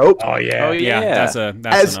ghostly rope. Oh yeah.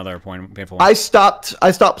 That's another point. Painful one. I stopped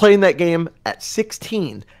playing that game at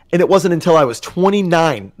 16, and it wasn't until I was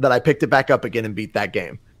 29 that I picked it back up again and beat that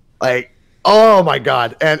game. Like, oh my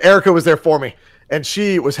god. And Erica was there for me, and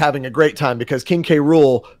she was having a great time because King K.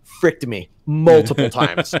 Rool fricked me multiple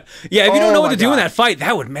times. Yeah, if you don't know what to do in that fight,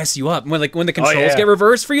 that would mess you up. When the controls get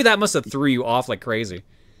reversed for you, that must have threw you off like crazy.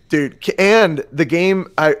 Dude, and the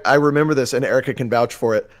game, I remember this, and Erica can vouch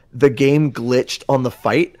for it. The game glitched on the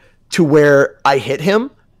fight to where I hit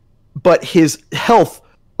him, but his health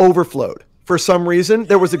overflowed. For some reason,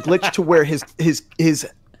 there was a glitch to where his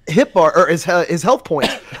hit bar, or his health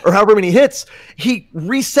points, or however many hits, he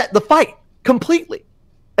reset the fight completely.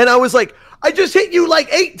 And I was like, I just hit you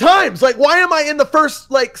like 8 times. Like, why am I in the first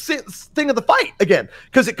like thing of the fight again?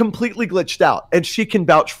 Because it completely glitched out, and she can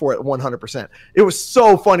vouch for it 100%. It was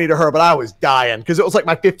so funny to her, but I was dying because it was like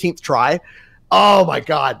my 15th try. Oh my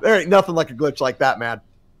god, there ain't nothing like a glitch like that, man.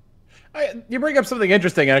 You bring up something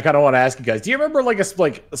interesting, and I kind of want to ask you guys: do you remember like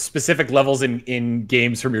specific levels in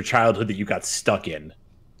games from your childhood that you got stuck in?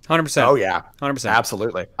 100%. Oh yeah, 100%.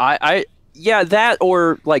 Absolutely. Yeah, that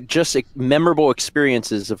or like just memorable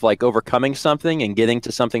experiences of like overcoming something and getting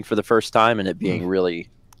to something for the first time and it being really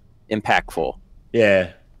impactful.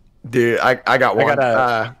 Yeah, dude, I got one.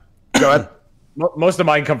 Go ahead. Most of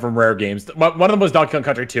mine come from rare games. One of them was Donkey Kong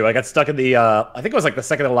Country 2. I got stuck in the I think it was like the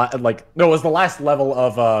second it was the last level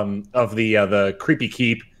of the creepy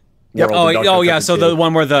keep. Yep. Oh yeah. So the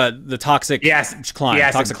one where the toxic climb.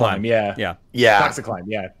 Toxic climb. Yeah. Toxic climb.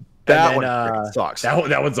 Yeah. That one sucks.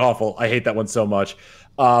 That one's awful. I hate that one so much.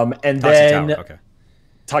 And Toxic then Tower. Okay.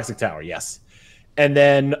 Toxic Tower, yes. And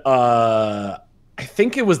then I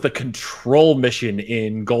think it was the control mission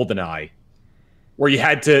in GoldenEye, where you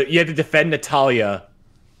had to defend Natalia,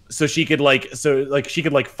 so she could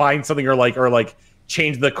find something or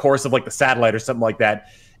change the course of like the satellite or something like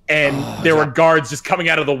that. And there were guards just coming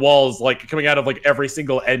out of the walls, like coming out of like every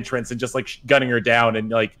single entrance and just like gunning her down, and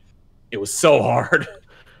like it was so hard.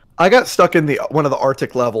 I got stuck in one of the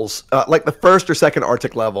Arctic levels, like the first or second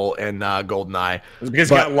Arctic level in GoldenEye.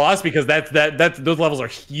 Because you got lost because those levels are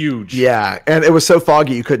huge. Yeah, and it was so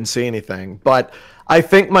foggy you couldn't see anything. But I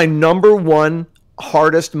think my number one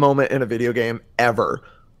hardest moment in a video game ever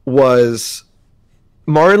was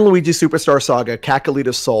Mario and Luigi Superstar Saga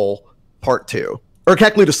Kakalita Soul Part 2. Or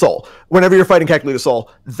Kakalita Soul. Whenever you're fighting Kakalita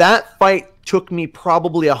Soul, that fight took me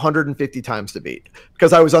probably 150 times to beat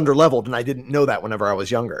because I was under-leveled and I didn't know that whenever I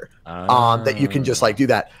was younger. That you can just like do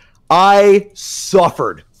that. I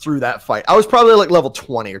suffered through that fight. I was probably like level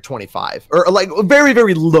 20 or 25 or like very,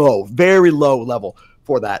 very low level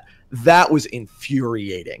for that. That was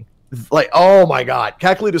infuriating. Like, oh my God.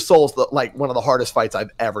 Kakalita Soul is like one of the hardest fights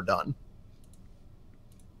I've ever done.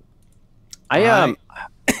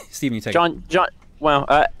 Stephen, you take John. Well,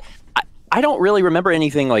 I don't really remember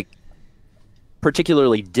anything like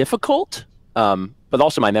particularly difficult, but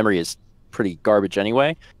also my memory is pretty garbage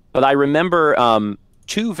anyway. But I remember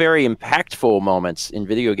 2 very impactful moments in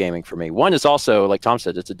video gaming for me. One is also, like Tom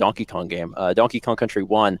said, it's a Donkey Kong game. Donkey Kong Country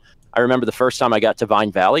 1, I remember the first time I got to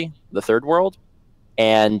Vine Valley, the third world,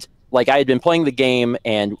 and like I had been playing the game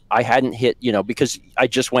and I hadn't hit, because I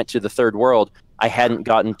just went to the third world, I hadn't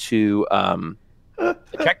gotten to a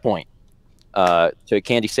checkpoint. To a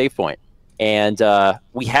candy save point, and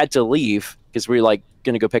we had to leave because we were like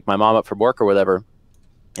gonna go pick my mom up from work or whatever.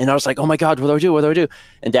 And I was like, "Oh my God, what do I do?"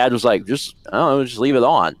 And Dad was like, "Just leave it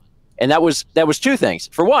on." And that was 2 things.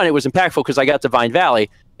 For one, it was impactful because I got to Vine Valley.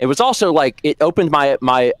 It was also like it opened my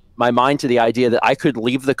mind to the idea that I could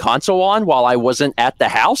leave the console on while I wasn't at the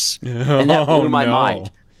house, and that blew my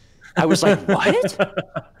mind. I was like, "What?"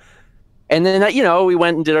 And then we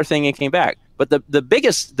went and did our thing and came back. But the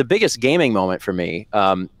biggest gaming moment for me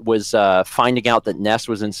was finding out that Ness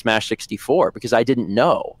was in Smash 64 because I didn't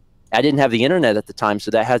know. I didn't have the internet at the time,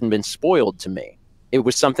 so that hadn't been spoiled to me. It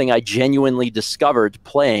was something I genuinely discovered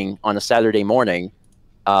playing on a Saturday morning,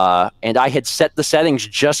 and I had set the settings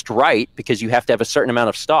just right because you have to have a certain amount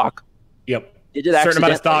of stock. Yep. Did it certain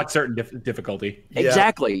amount of accidentally. stock, certain difficulty.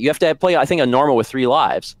 Exactly. You have to play, I think, a normal with 3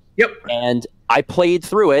 lives. Yep. And I played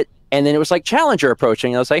through it, and then it was like Challenger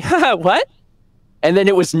approaching. And I was like, haha, what? And then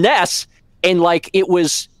it was Ness, and like it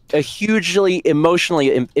was a hugely emotionally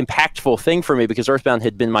impactful thing for me because Earthbound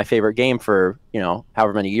had been my favorite game for, you know,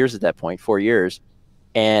 however many years at that point, 4 years.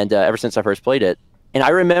 And ever since I first played it. And I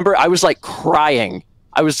remember I was like crying.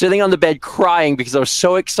 I was sitting on the bed crying because I was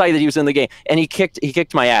so excited he was in the game, and he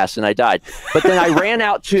kicked my ass, and I died. But then I ran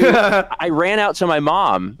out to my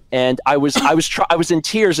mom, and I was in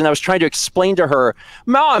tears, and I was trying to explain to her,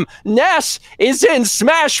 Mom, Ness is in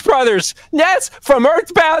Smash Brothers. Ness from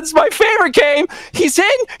Earthbound's my favorite game. He's in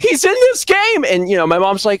this game, and you know, my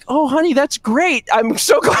mom's like, oh honey, that's great. I'm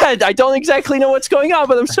so glad. I don't exactly know what's going on,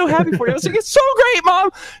 but I'm so happy for you. I was like, it's so great,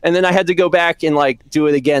 Mom. And then I had to go back and like do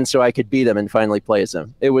it again so I could beat him and finally play as him.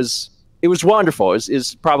 It was wonderful. It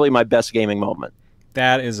was probably my best gaming moment.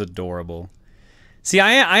 That is adorable. See,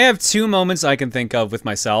 I have 2 moments I can think of with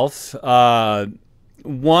myself.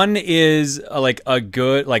 One is like a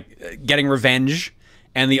good, like getting revenge,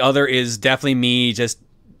 and the other is definitely me just,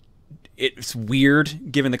 it's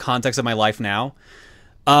weird given the context of my life now.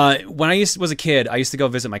 When I was a kid, I used to go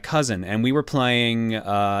visit my cousin, and we were playing,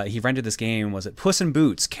 he rented this game, was it Puss in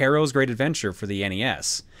Boots, Caro's Great Adventure for the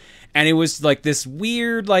NES. And it was like this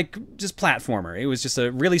weird, like, just platformer. It was just a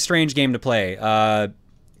really strange game to play.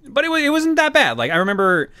 But it wasn't that bad. Like, I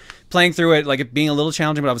remember playing through it, like, it being a little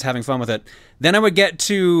challenging, but I was having fun with it. Then I would get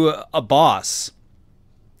to a boss,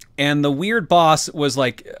 and the weird boss was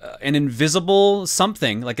like an invisible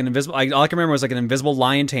something, like an invisible, all I can remember was like an invisible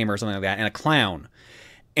lion tamer or something like that, and a clown.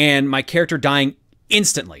 And my character dying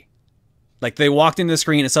instantly. Like, they walked into the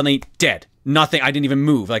screen and suddenly dead. Nothing, I didn't even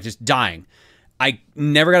move, like, just dying. I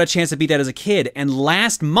never got a chance to beat that as a kid, and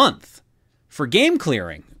last month, for game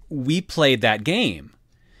clearing, we played that game.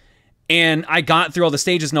 And I got through all the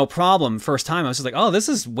stages no problem first time. I was just like, oh, this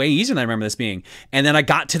is way easier than I remember this being. And then I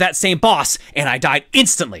got to that same boss, and I died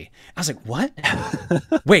instantly. I was like, what?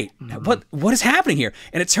 Wait, what is happening here?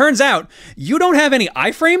 And it turns out, you don't have any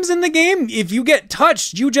iframes in the game. If you get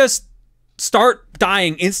touched, you just start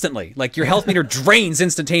dying instantly. Like, your health meter drains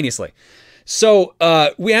instantaneously. So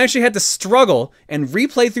we actually had to struggle and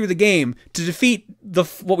replay through the game to defeat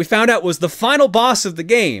what we found out was the final boss of the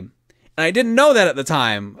game. And I didn't know that at the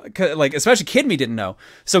time, like, especially kid me didn't know.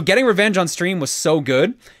 So getting revenge on stream was so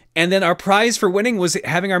good. And then our prize for winning was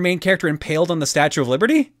having our main character impaled on the Statue of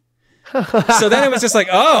Liberty. So then it was just like,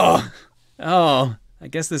 oh, I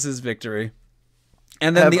guess this is victory.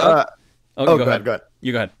 And then go ahead.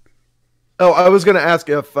 You go ahead. Oh, I was going to ask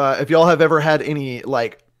if y'all have ever had any,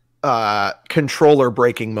 like, controller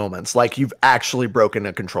breaking moments, like you've actually broken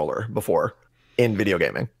a controller before in video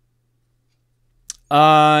gaming.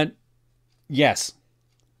 Yes.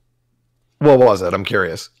 What was it? I'm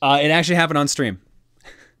curious. It actually happened on stream.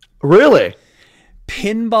 Really?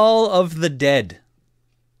 Pinball of the Dead.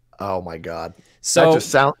 Oh my god. So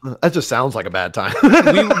that just sounds like a bad time.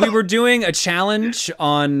 we were doing a challenge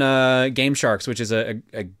on Game Sharks, which is a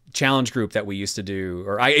challenge group that we used to do,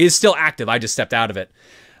 or is still active. I just stepped out of it.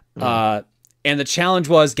 And the challenge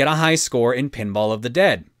was get a high score in Pinball of the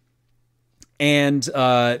Dead. And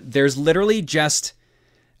there's literally just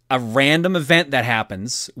a random event that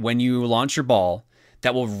happens when you launch your ball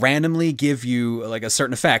that will randomly give you like a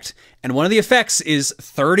certain effect. And one of the effects is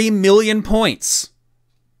 30 million points.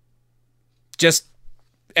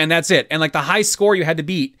 And that's it. And like the high score you had to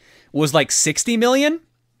beat was like 60 million.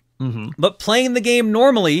 But playing the game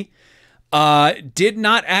normally did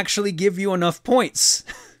not actually give you enough points.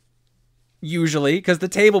 Usually, because the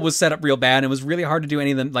table was set up real bad and it was really hard to do any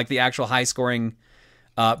of them, like the actual high scoring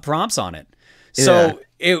prompts on it. So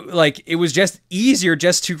it was just easier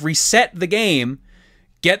just to reset the game,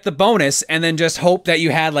 get the bonus, and then just hope that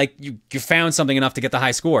you had like you found something enough to get the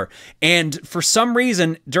high score. And for some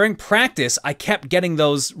reason during practice I kept getting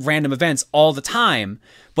those random events all the time,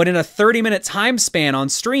 but in a 30-minute time span on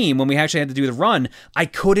stream when we actually had to do the run, I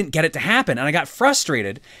couldn't get it to happen, and I got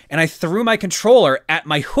frustrated and I threw my controller at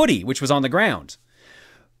my hoodie, which was on the ground.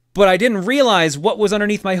 But I didn't realize what was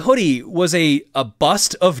underneath my hoodie was a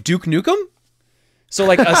bust of Duke Nukem. So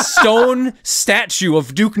like a stone statue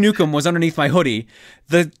of Duke Nukem was underneath my hoodie.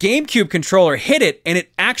 The GameCube controller hit it and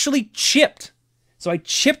it actually chipped. So I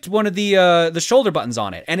chipped one of the shoulder buttons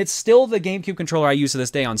on it, and it's still the GameCube controller I use to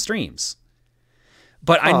this day on streams.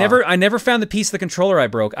 But I never found the piece of the controller I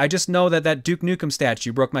broke. I just know that Duke Nukem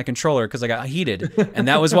statue broke my controller because I got heated, and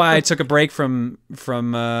that was why I took a break from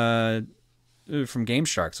Game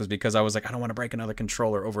Sharks, was because I was like, I don't want to break another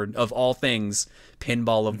controller over, of all things,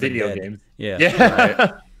 Pinball of the Dead. Video games. Yeah.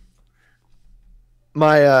 Right.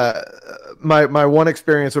 my one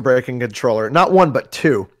experience with breaking a controller, not one but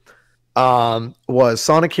two, was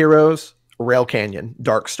Sonic Heroes, Rail Canyon,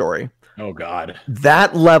 Dark Story. Oh God,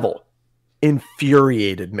 that level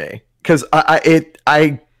infuriated me because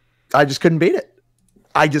I just couldn't beat it.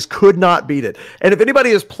 I just could not beat it. And if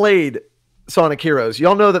anybody has played Sonic Heroes,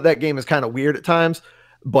 y'all know that game is kind of weird at times.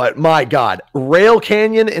 But my God, Rail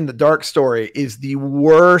Canyon in the Dark Story is the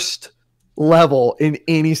worst level in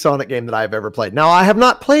any Sonic game that I've ever played. Now, I have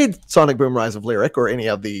not played Sonic Boom Rise of Lyric or any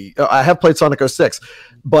of the... I have played Sonic 06,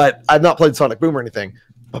 but I've not played Sonic Boom or anything.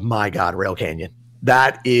 But my God, Rail Canyon.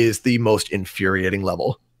 That is the most infuriating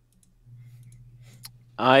level.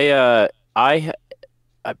 I'm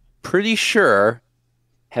pretty sure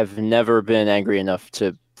have never been angry enough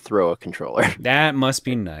to throw a controller. That must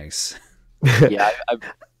be nice. Yeah,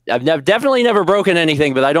 I've definitely never broken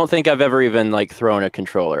anything, but I don't think I've ever even like thrown a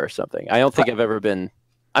controller or something. I don't think I've ever been.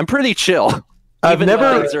 I'm pretty chill. Even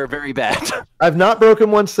though things are very bad. I've not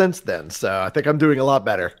broken one since then, so I think I'm doing a lot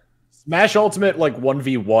better. Smash Ultimate like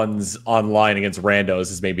 1v1s online against randos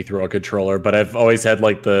has made me throw a controller, but I've always had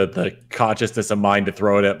like the consciousness of mind to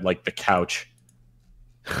throw it at like the couch.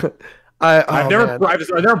 I've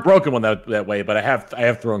never broken one that way, but I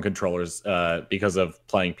have thrown controllers because of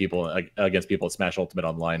playing against people at Smash Ultimate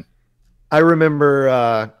online. I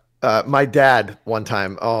remember my dad one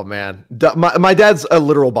time. Oh man, my dad's a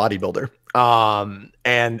literal bodybuilder,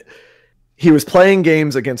 and he was playing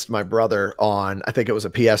games against my brother on, I think it was a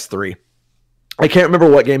PS3. I can't remember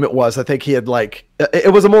what game it was. I think he had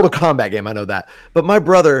it was a Mortal Kombat game. I know that, but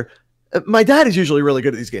my dad is usually really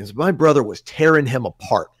good at these games. But my brother was tearing him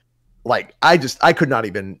apart. Like I could not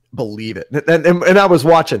even believe it. And I was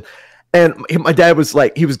watching, and my dad was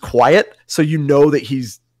like, he was quiet. So you know that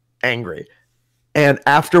he's angry. And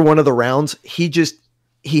after one of the rounds, he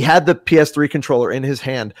had the PS3 controller in his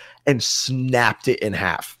hand and snapped it in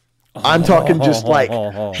half. I'm talking just like,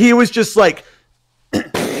 he was just like,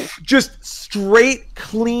 just straight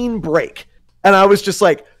clean break. And I was just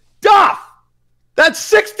like, Duff, that's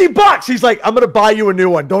 $60. He's like, I'm going to buy you a new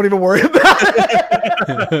one. Don't even worry about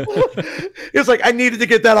it. He was like, I needed to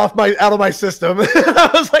get that out of my system. I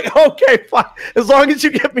was like, okay, fine. As long as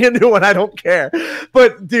you get me a new one, I don't care.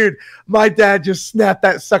 But dude, my dad just snapped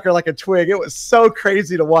that sucker like a twig. It was so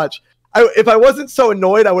crazy to watch. If I wasn't so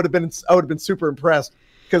annoyed, I would have been super impressed.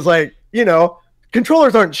 Because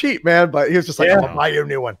controllers aren't cheap, man. But he was just like, I'll buy you a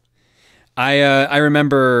new one. I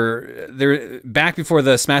remember back before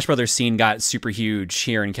the Smash Brothers scene got super huge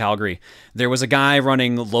here in Calgary, there was a guy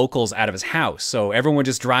running locals out of his house. So everyone would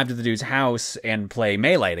just drive to the dude's house and play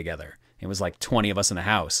Melee together. It was like 20 of us in the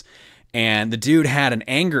house. And the dude had an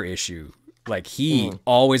anger issue. Like he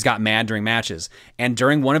always got mad during matches. And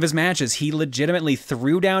during one of his matches, he legitimately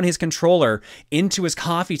threw down his controller into his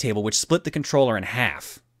coffee table, which split the controller in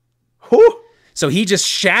half. Whew. So he just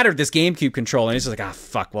shattered this GameCube controller, and he's just like,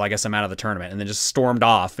 fuck, well, I guess I'm out of the tournament, and then just stormed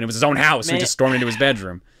off. And it was his own house, so he just stormed into his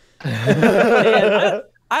bedroom. Man,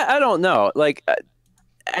 I don't know. Like,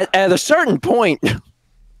 at a certain point,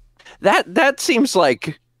 that seems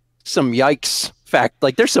like some yikes fact.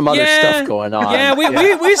 Like, there's some other stuff going on. Yeah,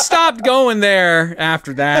 we stopped going there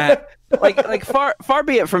after that. like far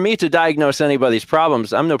be it from me to diagnose anybody's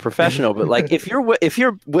problems. I'm no professional, but like if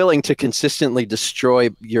you're willing to consistently destroy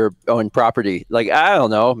your own property, like I don't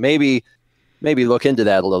know, maybe look into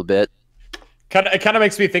that a little bit. It kind of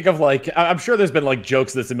makes me think of like, I'm sure there's been like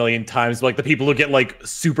jokes of this a million times, like the people who get like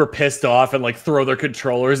super pissed off and like throw their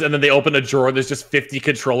controllers, and then they open a drawer and there's just 50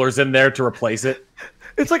 controllers in there to replace it.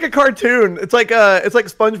 It's like a cartoon. It's like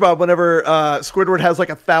SpongeBob whenever Squidward has like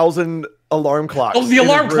 1,000 alarm clocks. Oh, the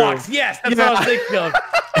alarm clocks. Yes, that's what I was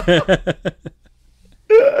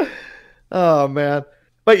thinking of. Oh man.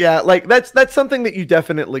 But yeah, like that's something that you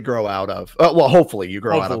definitely grow out of. Well, hopefully you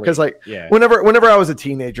grow out of, because like whenever I was a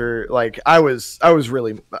teenager, like I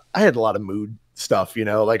had a lot of mood stuff,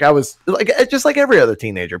 like I was like just like every other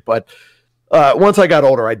teenager, but once I got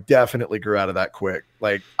older, I definitely grew out of that quick.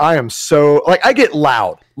 Like I am so like I get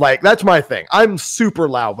loud. Like that's my thing. I'm super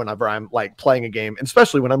loud whenever I'm like playing a game, and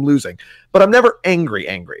especially when I'm losing. But I'm never angry.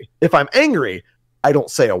 If I'm angry, I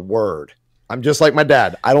don't say a word. I'm just like my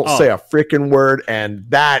dad. I don't say a freaking word, and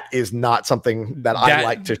that is not something that I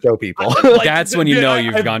like to show people. That's when you know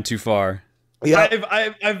you've gone too far. Yeah,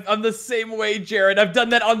 I'm the same way, Jared. I've done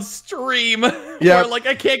that on stream. Yeah, where like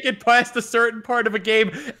I can't get past a certain part of a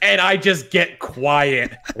game, and I just get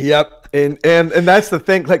quiet. Yep, and that's the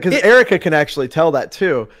thing, like because Erica can actually tell that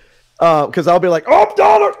too, because I'll be like, oh,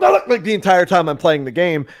 dollar, like the entire time I'm playing the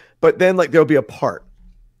game, but then like there'll be a part,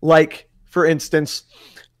 like for instance,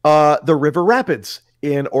 the River Rapids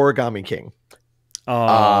in Origami King.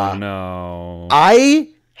 Oh no. I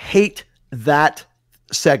hate that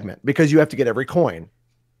segment because you have to get every coin.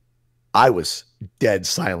 I was dead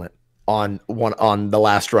silent on the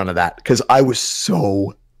last run of that because I was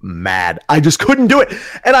so mad. I just couldn't do it.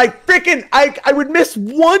 And I would miss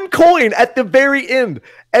one coin at the very end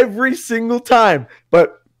every single time.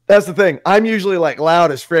 But that's the thing. I'm usually like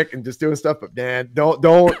loud as frick and just doing stuff, but man,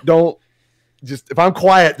 don't just, if I'm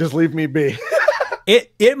quiet, just leave me be.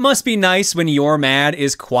 It must be nice when your mad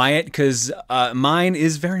is quiet, because mine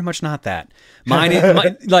is very much not that. Mine is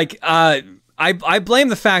I blame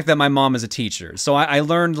the fact that my mom is a teacher, so I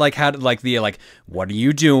learned like how to like what are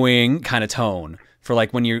you doing kind of tone for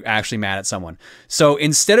like when you're actually mad at someone. So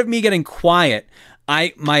instead of me getting quiet,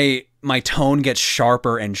 my tone gets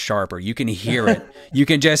sharper and sharper. You can hear it. You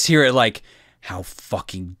can just hear it like, how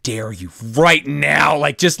fucking dare you right now?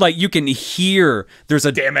 Like just like you can hear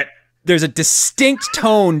damn it. There's a distinct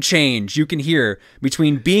tone change you can hear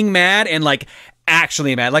between being mad and like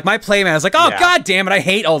actually mad. Like my play mad is like, oh god damn it, I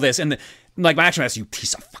hate all this, and like my action mad is, you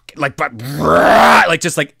piece of fucking like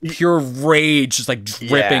just like pure rage, just like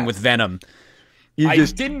dripping with venom. I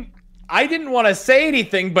didn't want to say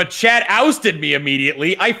anything, but Chad ousted me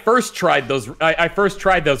immediately. I first tried those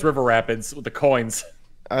river rapids with the coins.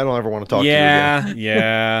 I don't ever want to talk to you again.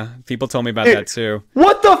 Yeah. People told me about that too.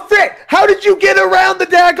 What the frick? How did you get around the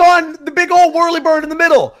big old whirly bird in the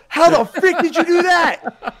middle? How the frick did you do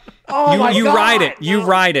that? Oh my God. You ride it. You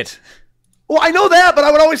ride it. Well, I know that, but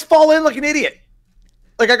I would always fall in like an idiot.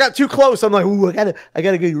 Like I got too close. I'm like, ooh, I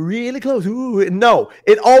gotta get really close. Ooh, no,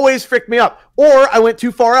 it always fricked me up. Or I went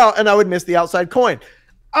too far out and I would miss the outside coin.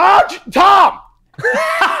 Oh, Tom!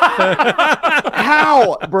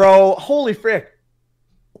 How, bro? Holy frick.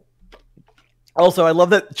 Also, I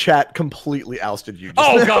love that chat completely ousted you.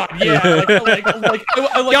 Oh god, yeah. Y'all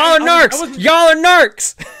are narcs. Y'all are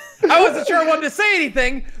narcs. I wasn't sure I wanted to say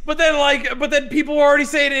anything, but then people were already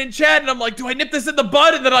saying it in chat, and I'm like, do I nip this in the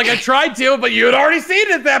bud? And then like I tried to, but you had already seen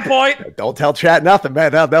it at that point. Don't tell chat nothing,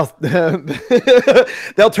 man.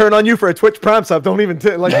 They'll turn on you for a Twitch Prime sub. Don't even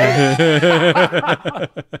like.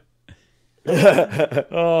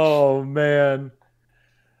 Oh man.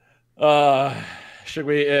 Should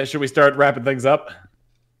we start wrapping things up?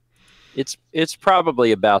 It's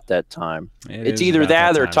probably about that time. It's either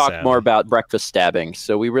that or talk more about breakfast stabbing.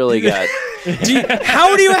 So we really got.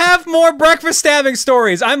 How do you have more breakfast stabbing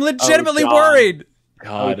stories? I'm legitimately worried.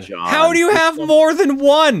 God, how do you have more than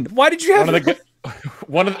one? Why did you have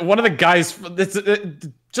one of the guys? It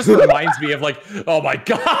just reminds me of like, oh my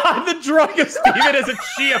god, the drunk of Stephen is a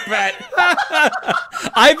chia pet.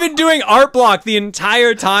 I've been doing art block the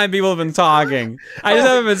entire time people have been talking. I just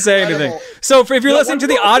haven't been saying anything. So if you're listening to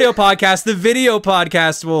the audio podcast, the video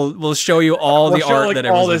podcast will show you all the art that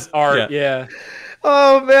all this art. Yeah.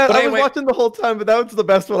 Oh man, I was watching the whole time, but that was the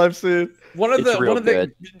best one I've seen. One of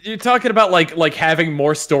the you're talking about like having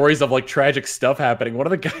more stories of like tragic stuff happening. One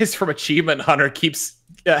of the guys from Achievement Hunter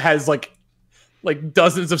has like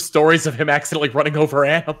dozens of stories of him accidentally running over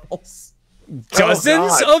animals.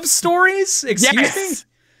 Dozens of stories? Excuse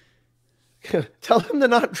me? Tell him to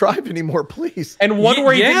not drive anymore, please. And one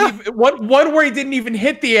where he didn't even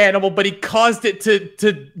hit the animal, but he caused it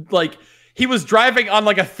to like, he was driving on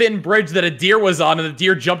like a thin bridge that a deer was on, and the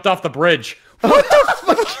deer jumped off the bridge. What the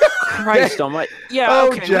fuck? Christ almighty. Yeah,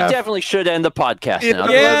 okay, Jeff. we definitely should end the podcast now.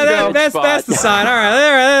 Yeah, that's the sign. All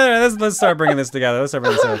right, let's start bringing this together. Let's start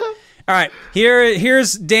bringing this together. All right,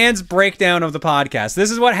 here's Dan's breakdown of the podcast. This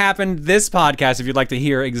is what happened this podcast, if you'd like to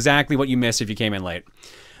hear exactly what you missed if you came in late.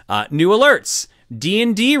 New alerts,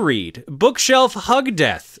 D&D read, bookshelf hug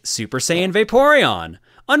death, Super Saiyan Vaporeon,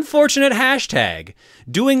 unfortunate hashtag,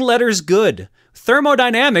 doing letters good,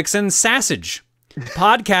 thermodynamics and sausage,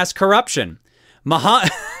 podcast corruption,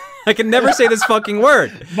 I can never say this fucking word.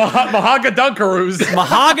 Mahagadunkaroos.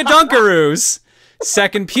 Mahagadunkaroos,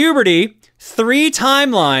 second puberty, 3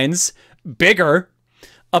 timelines, bigger,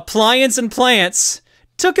 appliance and plants,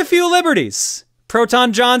 took a few liberties,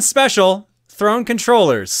 Proton Jons special, throne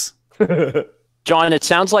controllers. John, it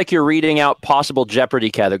sounds like you're reading out possible Jeopardy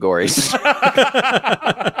categories.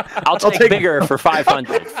 I'll take bigger for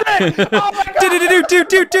 500.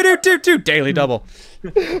 Daily double.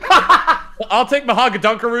 I'll take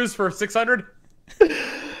Mahagadunkaroos for 600.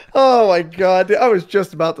 Oh my god, I was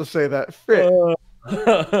just about to say that.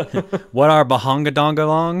 What are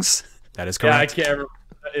Bahangadongalongs? That is correct. Yeah, I can't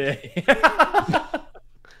remember.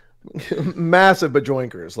 Massive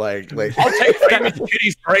bajoinkers, like I'll take famous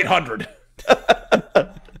kitties for 800.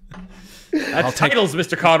 That's titles,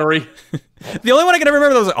 Mr. Connery. The only one I can ever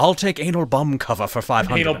remember was I'll take anal bum cover for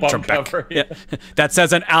 500. Anal bum cover. Yeah. That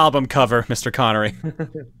says an album cover, Mr. Connery.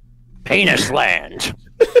 Penis land.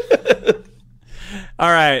 All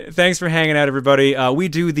right. Thanks for hanging out, everybody. We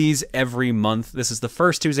do these every month. This is the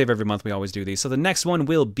first Tuesday of every month. We always do these. So the next one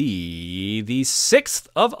will be the 6th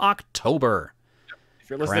of October. If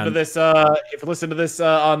you're listening to this,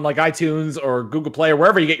 on like iTunes or Google Play or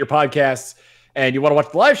wherever you get your podcasts, and you want to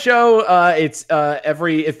watch the live show, it's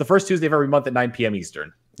the first Tuesday of every month at 9 p.m.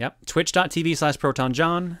 Eastern. Yep.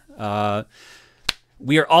 Twitch.tv/ProtonJon.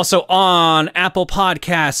 We are also on Apple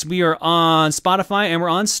Podcasts. We are on Spotify, and we're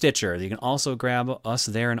on Stitcher. You can also grab us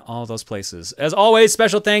there in all those places. As always,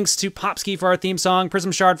 special thanks to Popski for our theme song,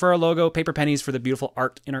 Prism Shard for our logo, Paper Pennies for the beautiful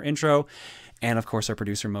art in our intro, and of course our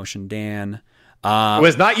producer Motion Dan. Who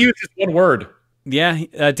has not used just one word.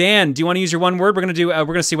 Yeah, Dan, do you want to use your one word? We're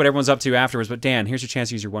gonna see what everyone's up to afterwards. But Dan, here's your chance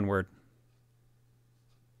to use your one word.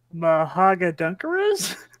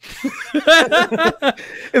 Mahagadunkaroos?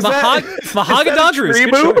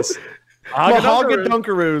 Mahagadunkaroos.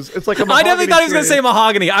 Mahagadunkaroos. It's like a I definitely thought he was going to say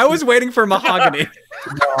mahogany. I was waiting for mahogany.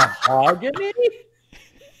 Mahogany?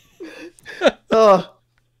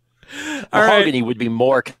 Mahogany would be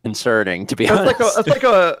more concerning, to be honest. That's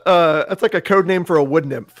like a code name for a wood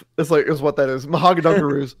nymph. Is what that is.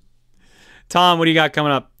 Mahagadunkaroos. Tom, what do you got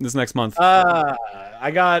coming up this next month?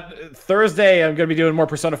 I got Thursday. I'm going to be doing more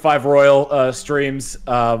Persona 5 Royal streams.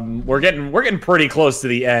 We're getting pretty close to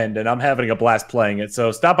the end, and I'm having a blast playing it.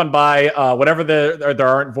 So stop on by. Whenever there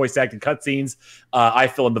aren't voice acted cutscenes, I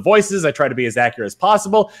fill in the voices. I try to be as accurate as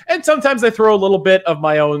possible, and sometimes I throw a little bit of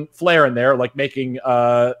my own flair in there, like making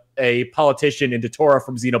a politician into Tora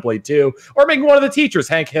from Xenoblade 2, or making one of the teachers,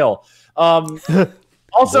 Hank Hill.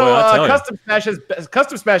 Also, Boy, Custom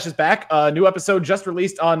Smash is back. A new episode just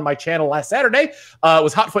released on my channel last Saturday. It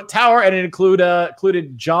was Hotfoot Tower, and it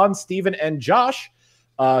included John, Stephen, and Josh.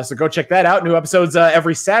 So go check that out. New episodes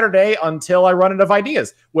every Saturday until I run out of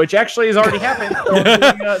ideas, which actually has already happened.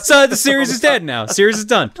 So the series is dead now. Series is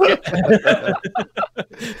done.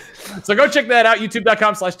 So go check that out.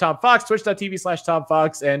 YouTube.com/TomFox,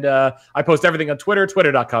 Twitch.tv/TomFox, and I post everything on Twitter,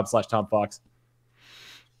 Twitter.com/TomFox.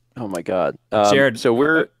 Oh my God, Jared. So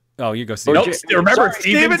we're. Oh, you go, Steven. Nope. Remember,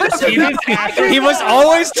 Steven. He must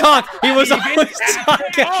always talk. He was always talking.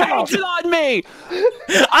 Change it on me.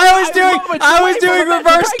 I was doing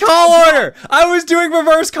reverse call order. I was doing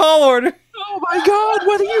reverse call order. Oh my God,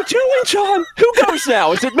 what are you doing, John? Who goes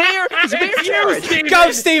now? Is it me or Jared?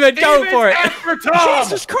 Go, Steven. Go for it.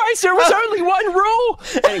 Jesus Christ, there was only one rule.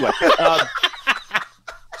 Anyway.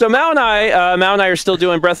 So Mal and I are still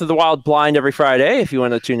doing Breath of the Wild blind every Friday. If you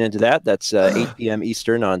want to tune into that, that's 8 p.m.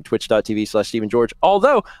 Eastern on twitch.tv/StephenGeorge.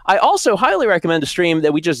 Although I also highly recommend a stream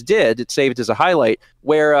that we just did. It's saved as a highlight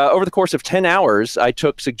where over the course of 10 hours, I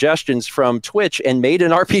took suggestions from Twitch and made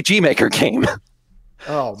an RPG Maker game.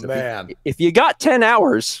 Oh, so man. If you got 10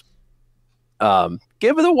 hours,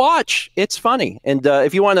 give it a watch. It's funny. And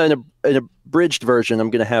if you want an abridged version, I'm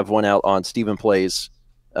going to have one out on Stephen Plays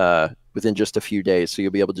within just a few days, so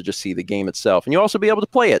you'll be able to just see the game itself, and you'll also be able to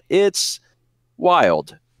play it. It's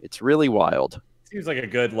wild. It's really wild. Seems like a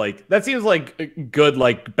good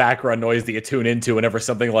good background noise that you tune into whenever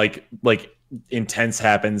something like intense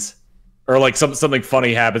happens, or like something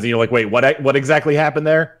funny happens, and you're like, wait, what exactly happened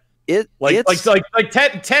there? It's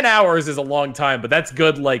 10 hours is a long time, but that's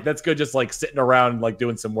good. That's good. Just like sitting around, like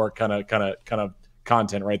doing some work, kind of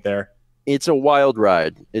content right there. It's a wild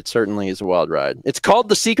ride. It certainly is a wild ride. It's called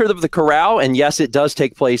The Secret of the Corral, and yes, it does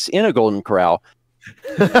take place in a golden corral.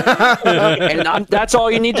 And that's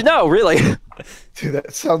all you need to know, really. Dude,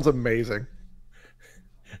 that sounds amazing.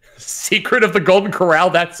 Secret of the Golden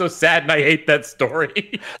Corral? That's so sad, and I hate that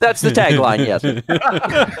story. That's the tagline, yes.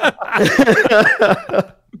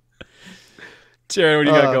 Jared,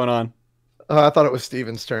 what do you got going on? I thought it was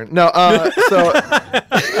Steven's turn. No,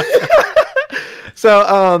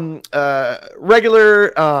 So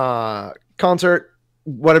regular concert,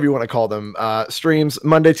 whatever you want to call them, streams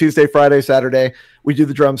Monday, Tuesday, Friday, Saturday. We do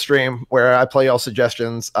the drum stream where I play all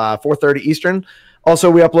suggestions, 4:30 Eastern.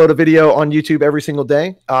 Also, we upload a video on YouTube every single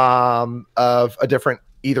day of a different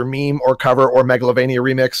either meme or cover or Megalovania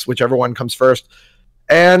remix, whichever one comes first.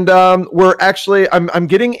 And we're actually, I'm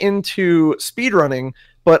getting into speedrunning,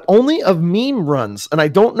 but only of meme runs. And I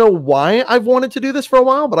don't know why I've wanted to do this for a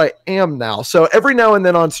while, but I am now. So every now and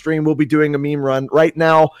then on stream, we'll be doing a meme run. Right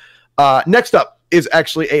now, next up is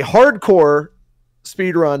actually a hardcore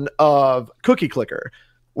speed run of Cookie Clicker,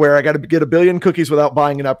 where I got to get 1 billion cookies without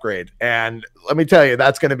buying an upgrade. And let me tell you,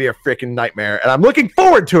 that's going to be a freaking nightmare. And I'm looking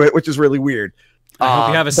forward to it, which is really weird. I hope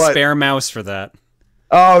you have a spare mouse for that.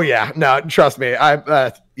 Oh yeah, no, trust me.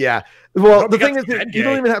 Yeah. Well, the thing is, that you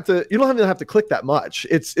don't even have to click that much.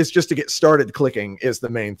 It's just to get started. Clicking is the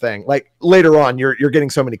main thing. Like later on, you're getting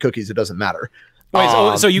so many cookies, it doesn't matter.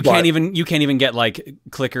 Wait, so you can't even get like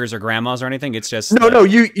clickers or grandmas or anything. It's just no.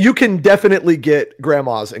 You can definitely get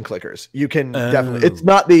grandmas and clickers. You can definitely.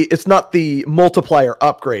 It's not the multiplier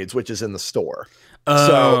upgrades, which is in the store.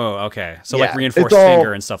 Oh, okay. So yeah, like reinforced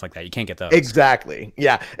finger and stuff like that. You can't get those. Exactly.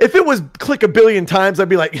 Yeah. If it was click a billion times, I'd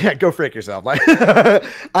be like, yeah, go frick yourself. Like,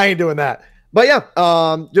 I ain't doing that. But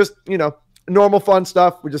yeah, just normal fun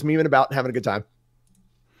stuff. We're just memeing about and having a good time.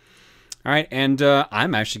 All right, and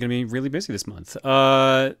I'm actually going to be really busy this month.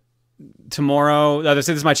 Tomorrow, this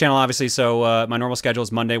is my channel, obviously, so my normal schedule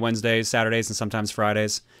is Monday, Wednesdays, Saturdays, and sometimes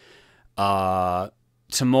Fridays.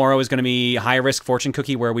 Tomorrow is going to be High Risk Fortune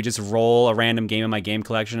Cookie, where we just roll a random game in my game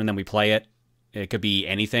collection, and then we play it. It could be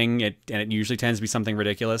anything, and it usually tends to be something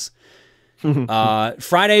ridiculous.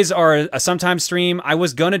 Fridays are a sometimes stream. I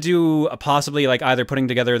was gonna do possibly like either putting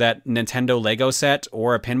together that Nintendo Lego set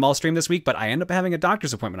or a pinball stream this week, but I end up having a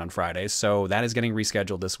doctor's appointment on Fridays, so that is getting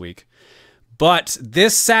rescheduled this week. But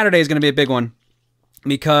this Saturday is going to be a big one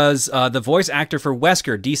because the voice actor for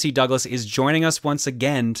Wesker, DC Douglas, is joining us once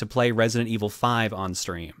again to play Resident Evil 5 on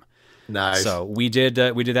stream. Nice. So we did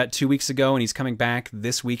that 2 weeks ago, and he's coming back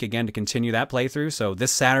this week again to continue that playthrough. So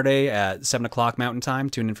this Saturday at 7 o'clock Mountain Time,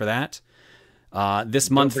 tune in for that. This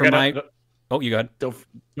month for my... Oh, you go ahead.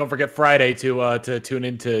 Don't forget Friday to tune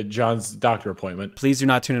into John's doctor appointment. Please do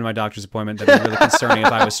not tune into my doctor's appointment. That'd be really concerning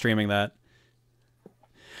if I was streaming that.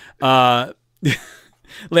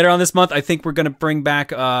 Later on this month, I think we're going to bring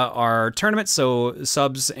back our tournament, so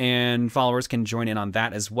subs and followers can join in on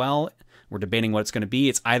that as well. We're debating what it's going to be.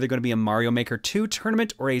 It's either going to be a Mario Maker 2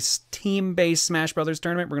 tournament or a team-based Smash Brothers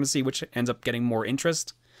tournament. We're going to see which ends up getting more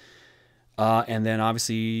interest. And then,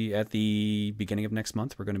 obviously, at the beginning of next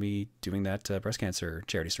month, we're going to be doing that breast cancer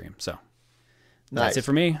charity stream. So that's it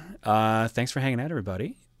for me. Thanks for hanging out,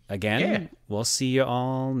 everybody. Again, we'll see you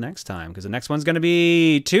all next time, because the next one's going to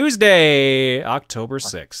be Tuesday, October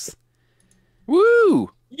 6th.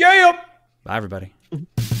 Woo! Yeah! Bye, everybody.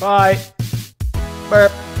 Bye.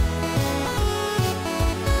 Burp.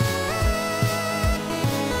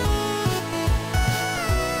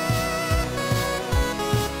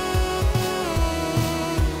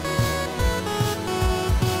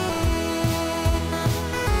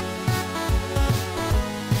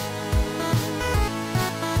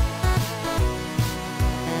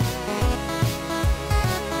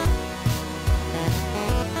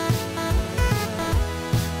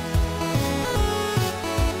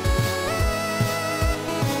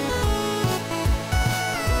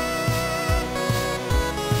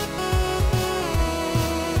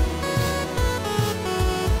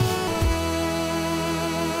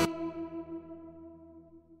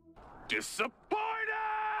 Disappointed!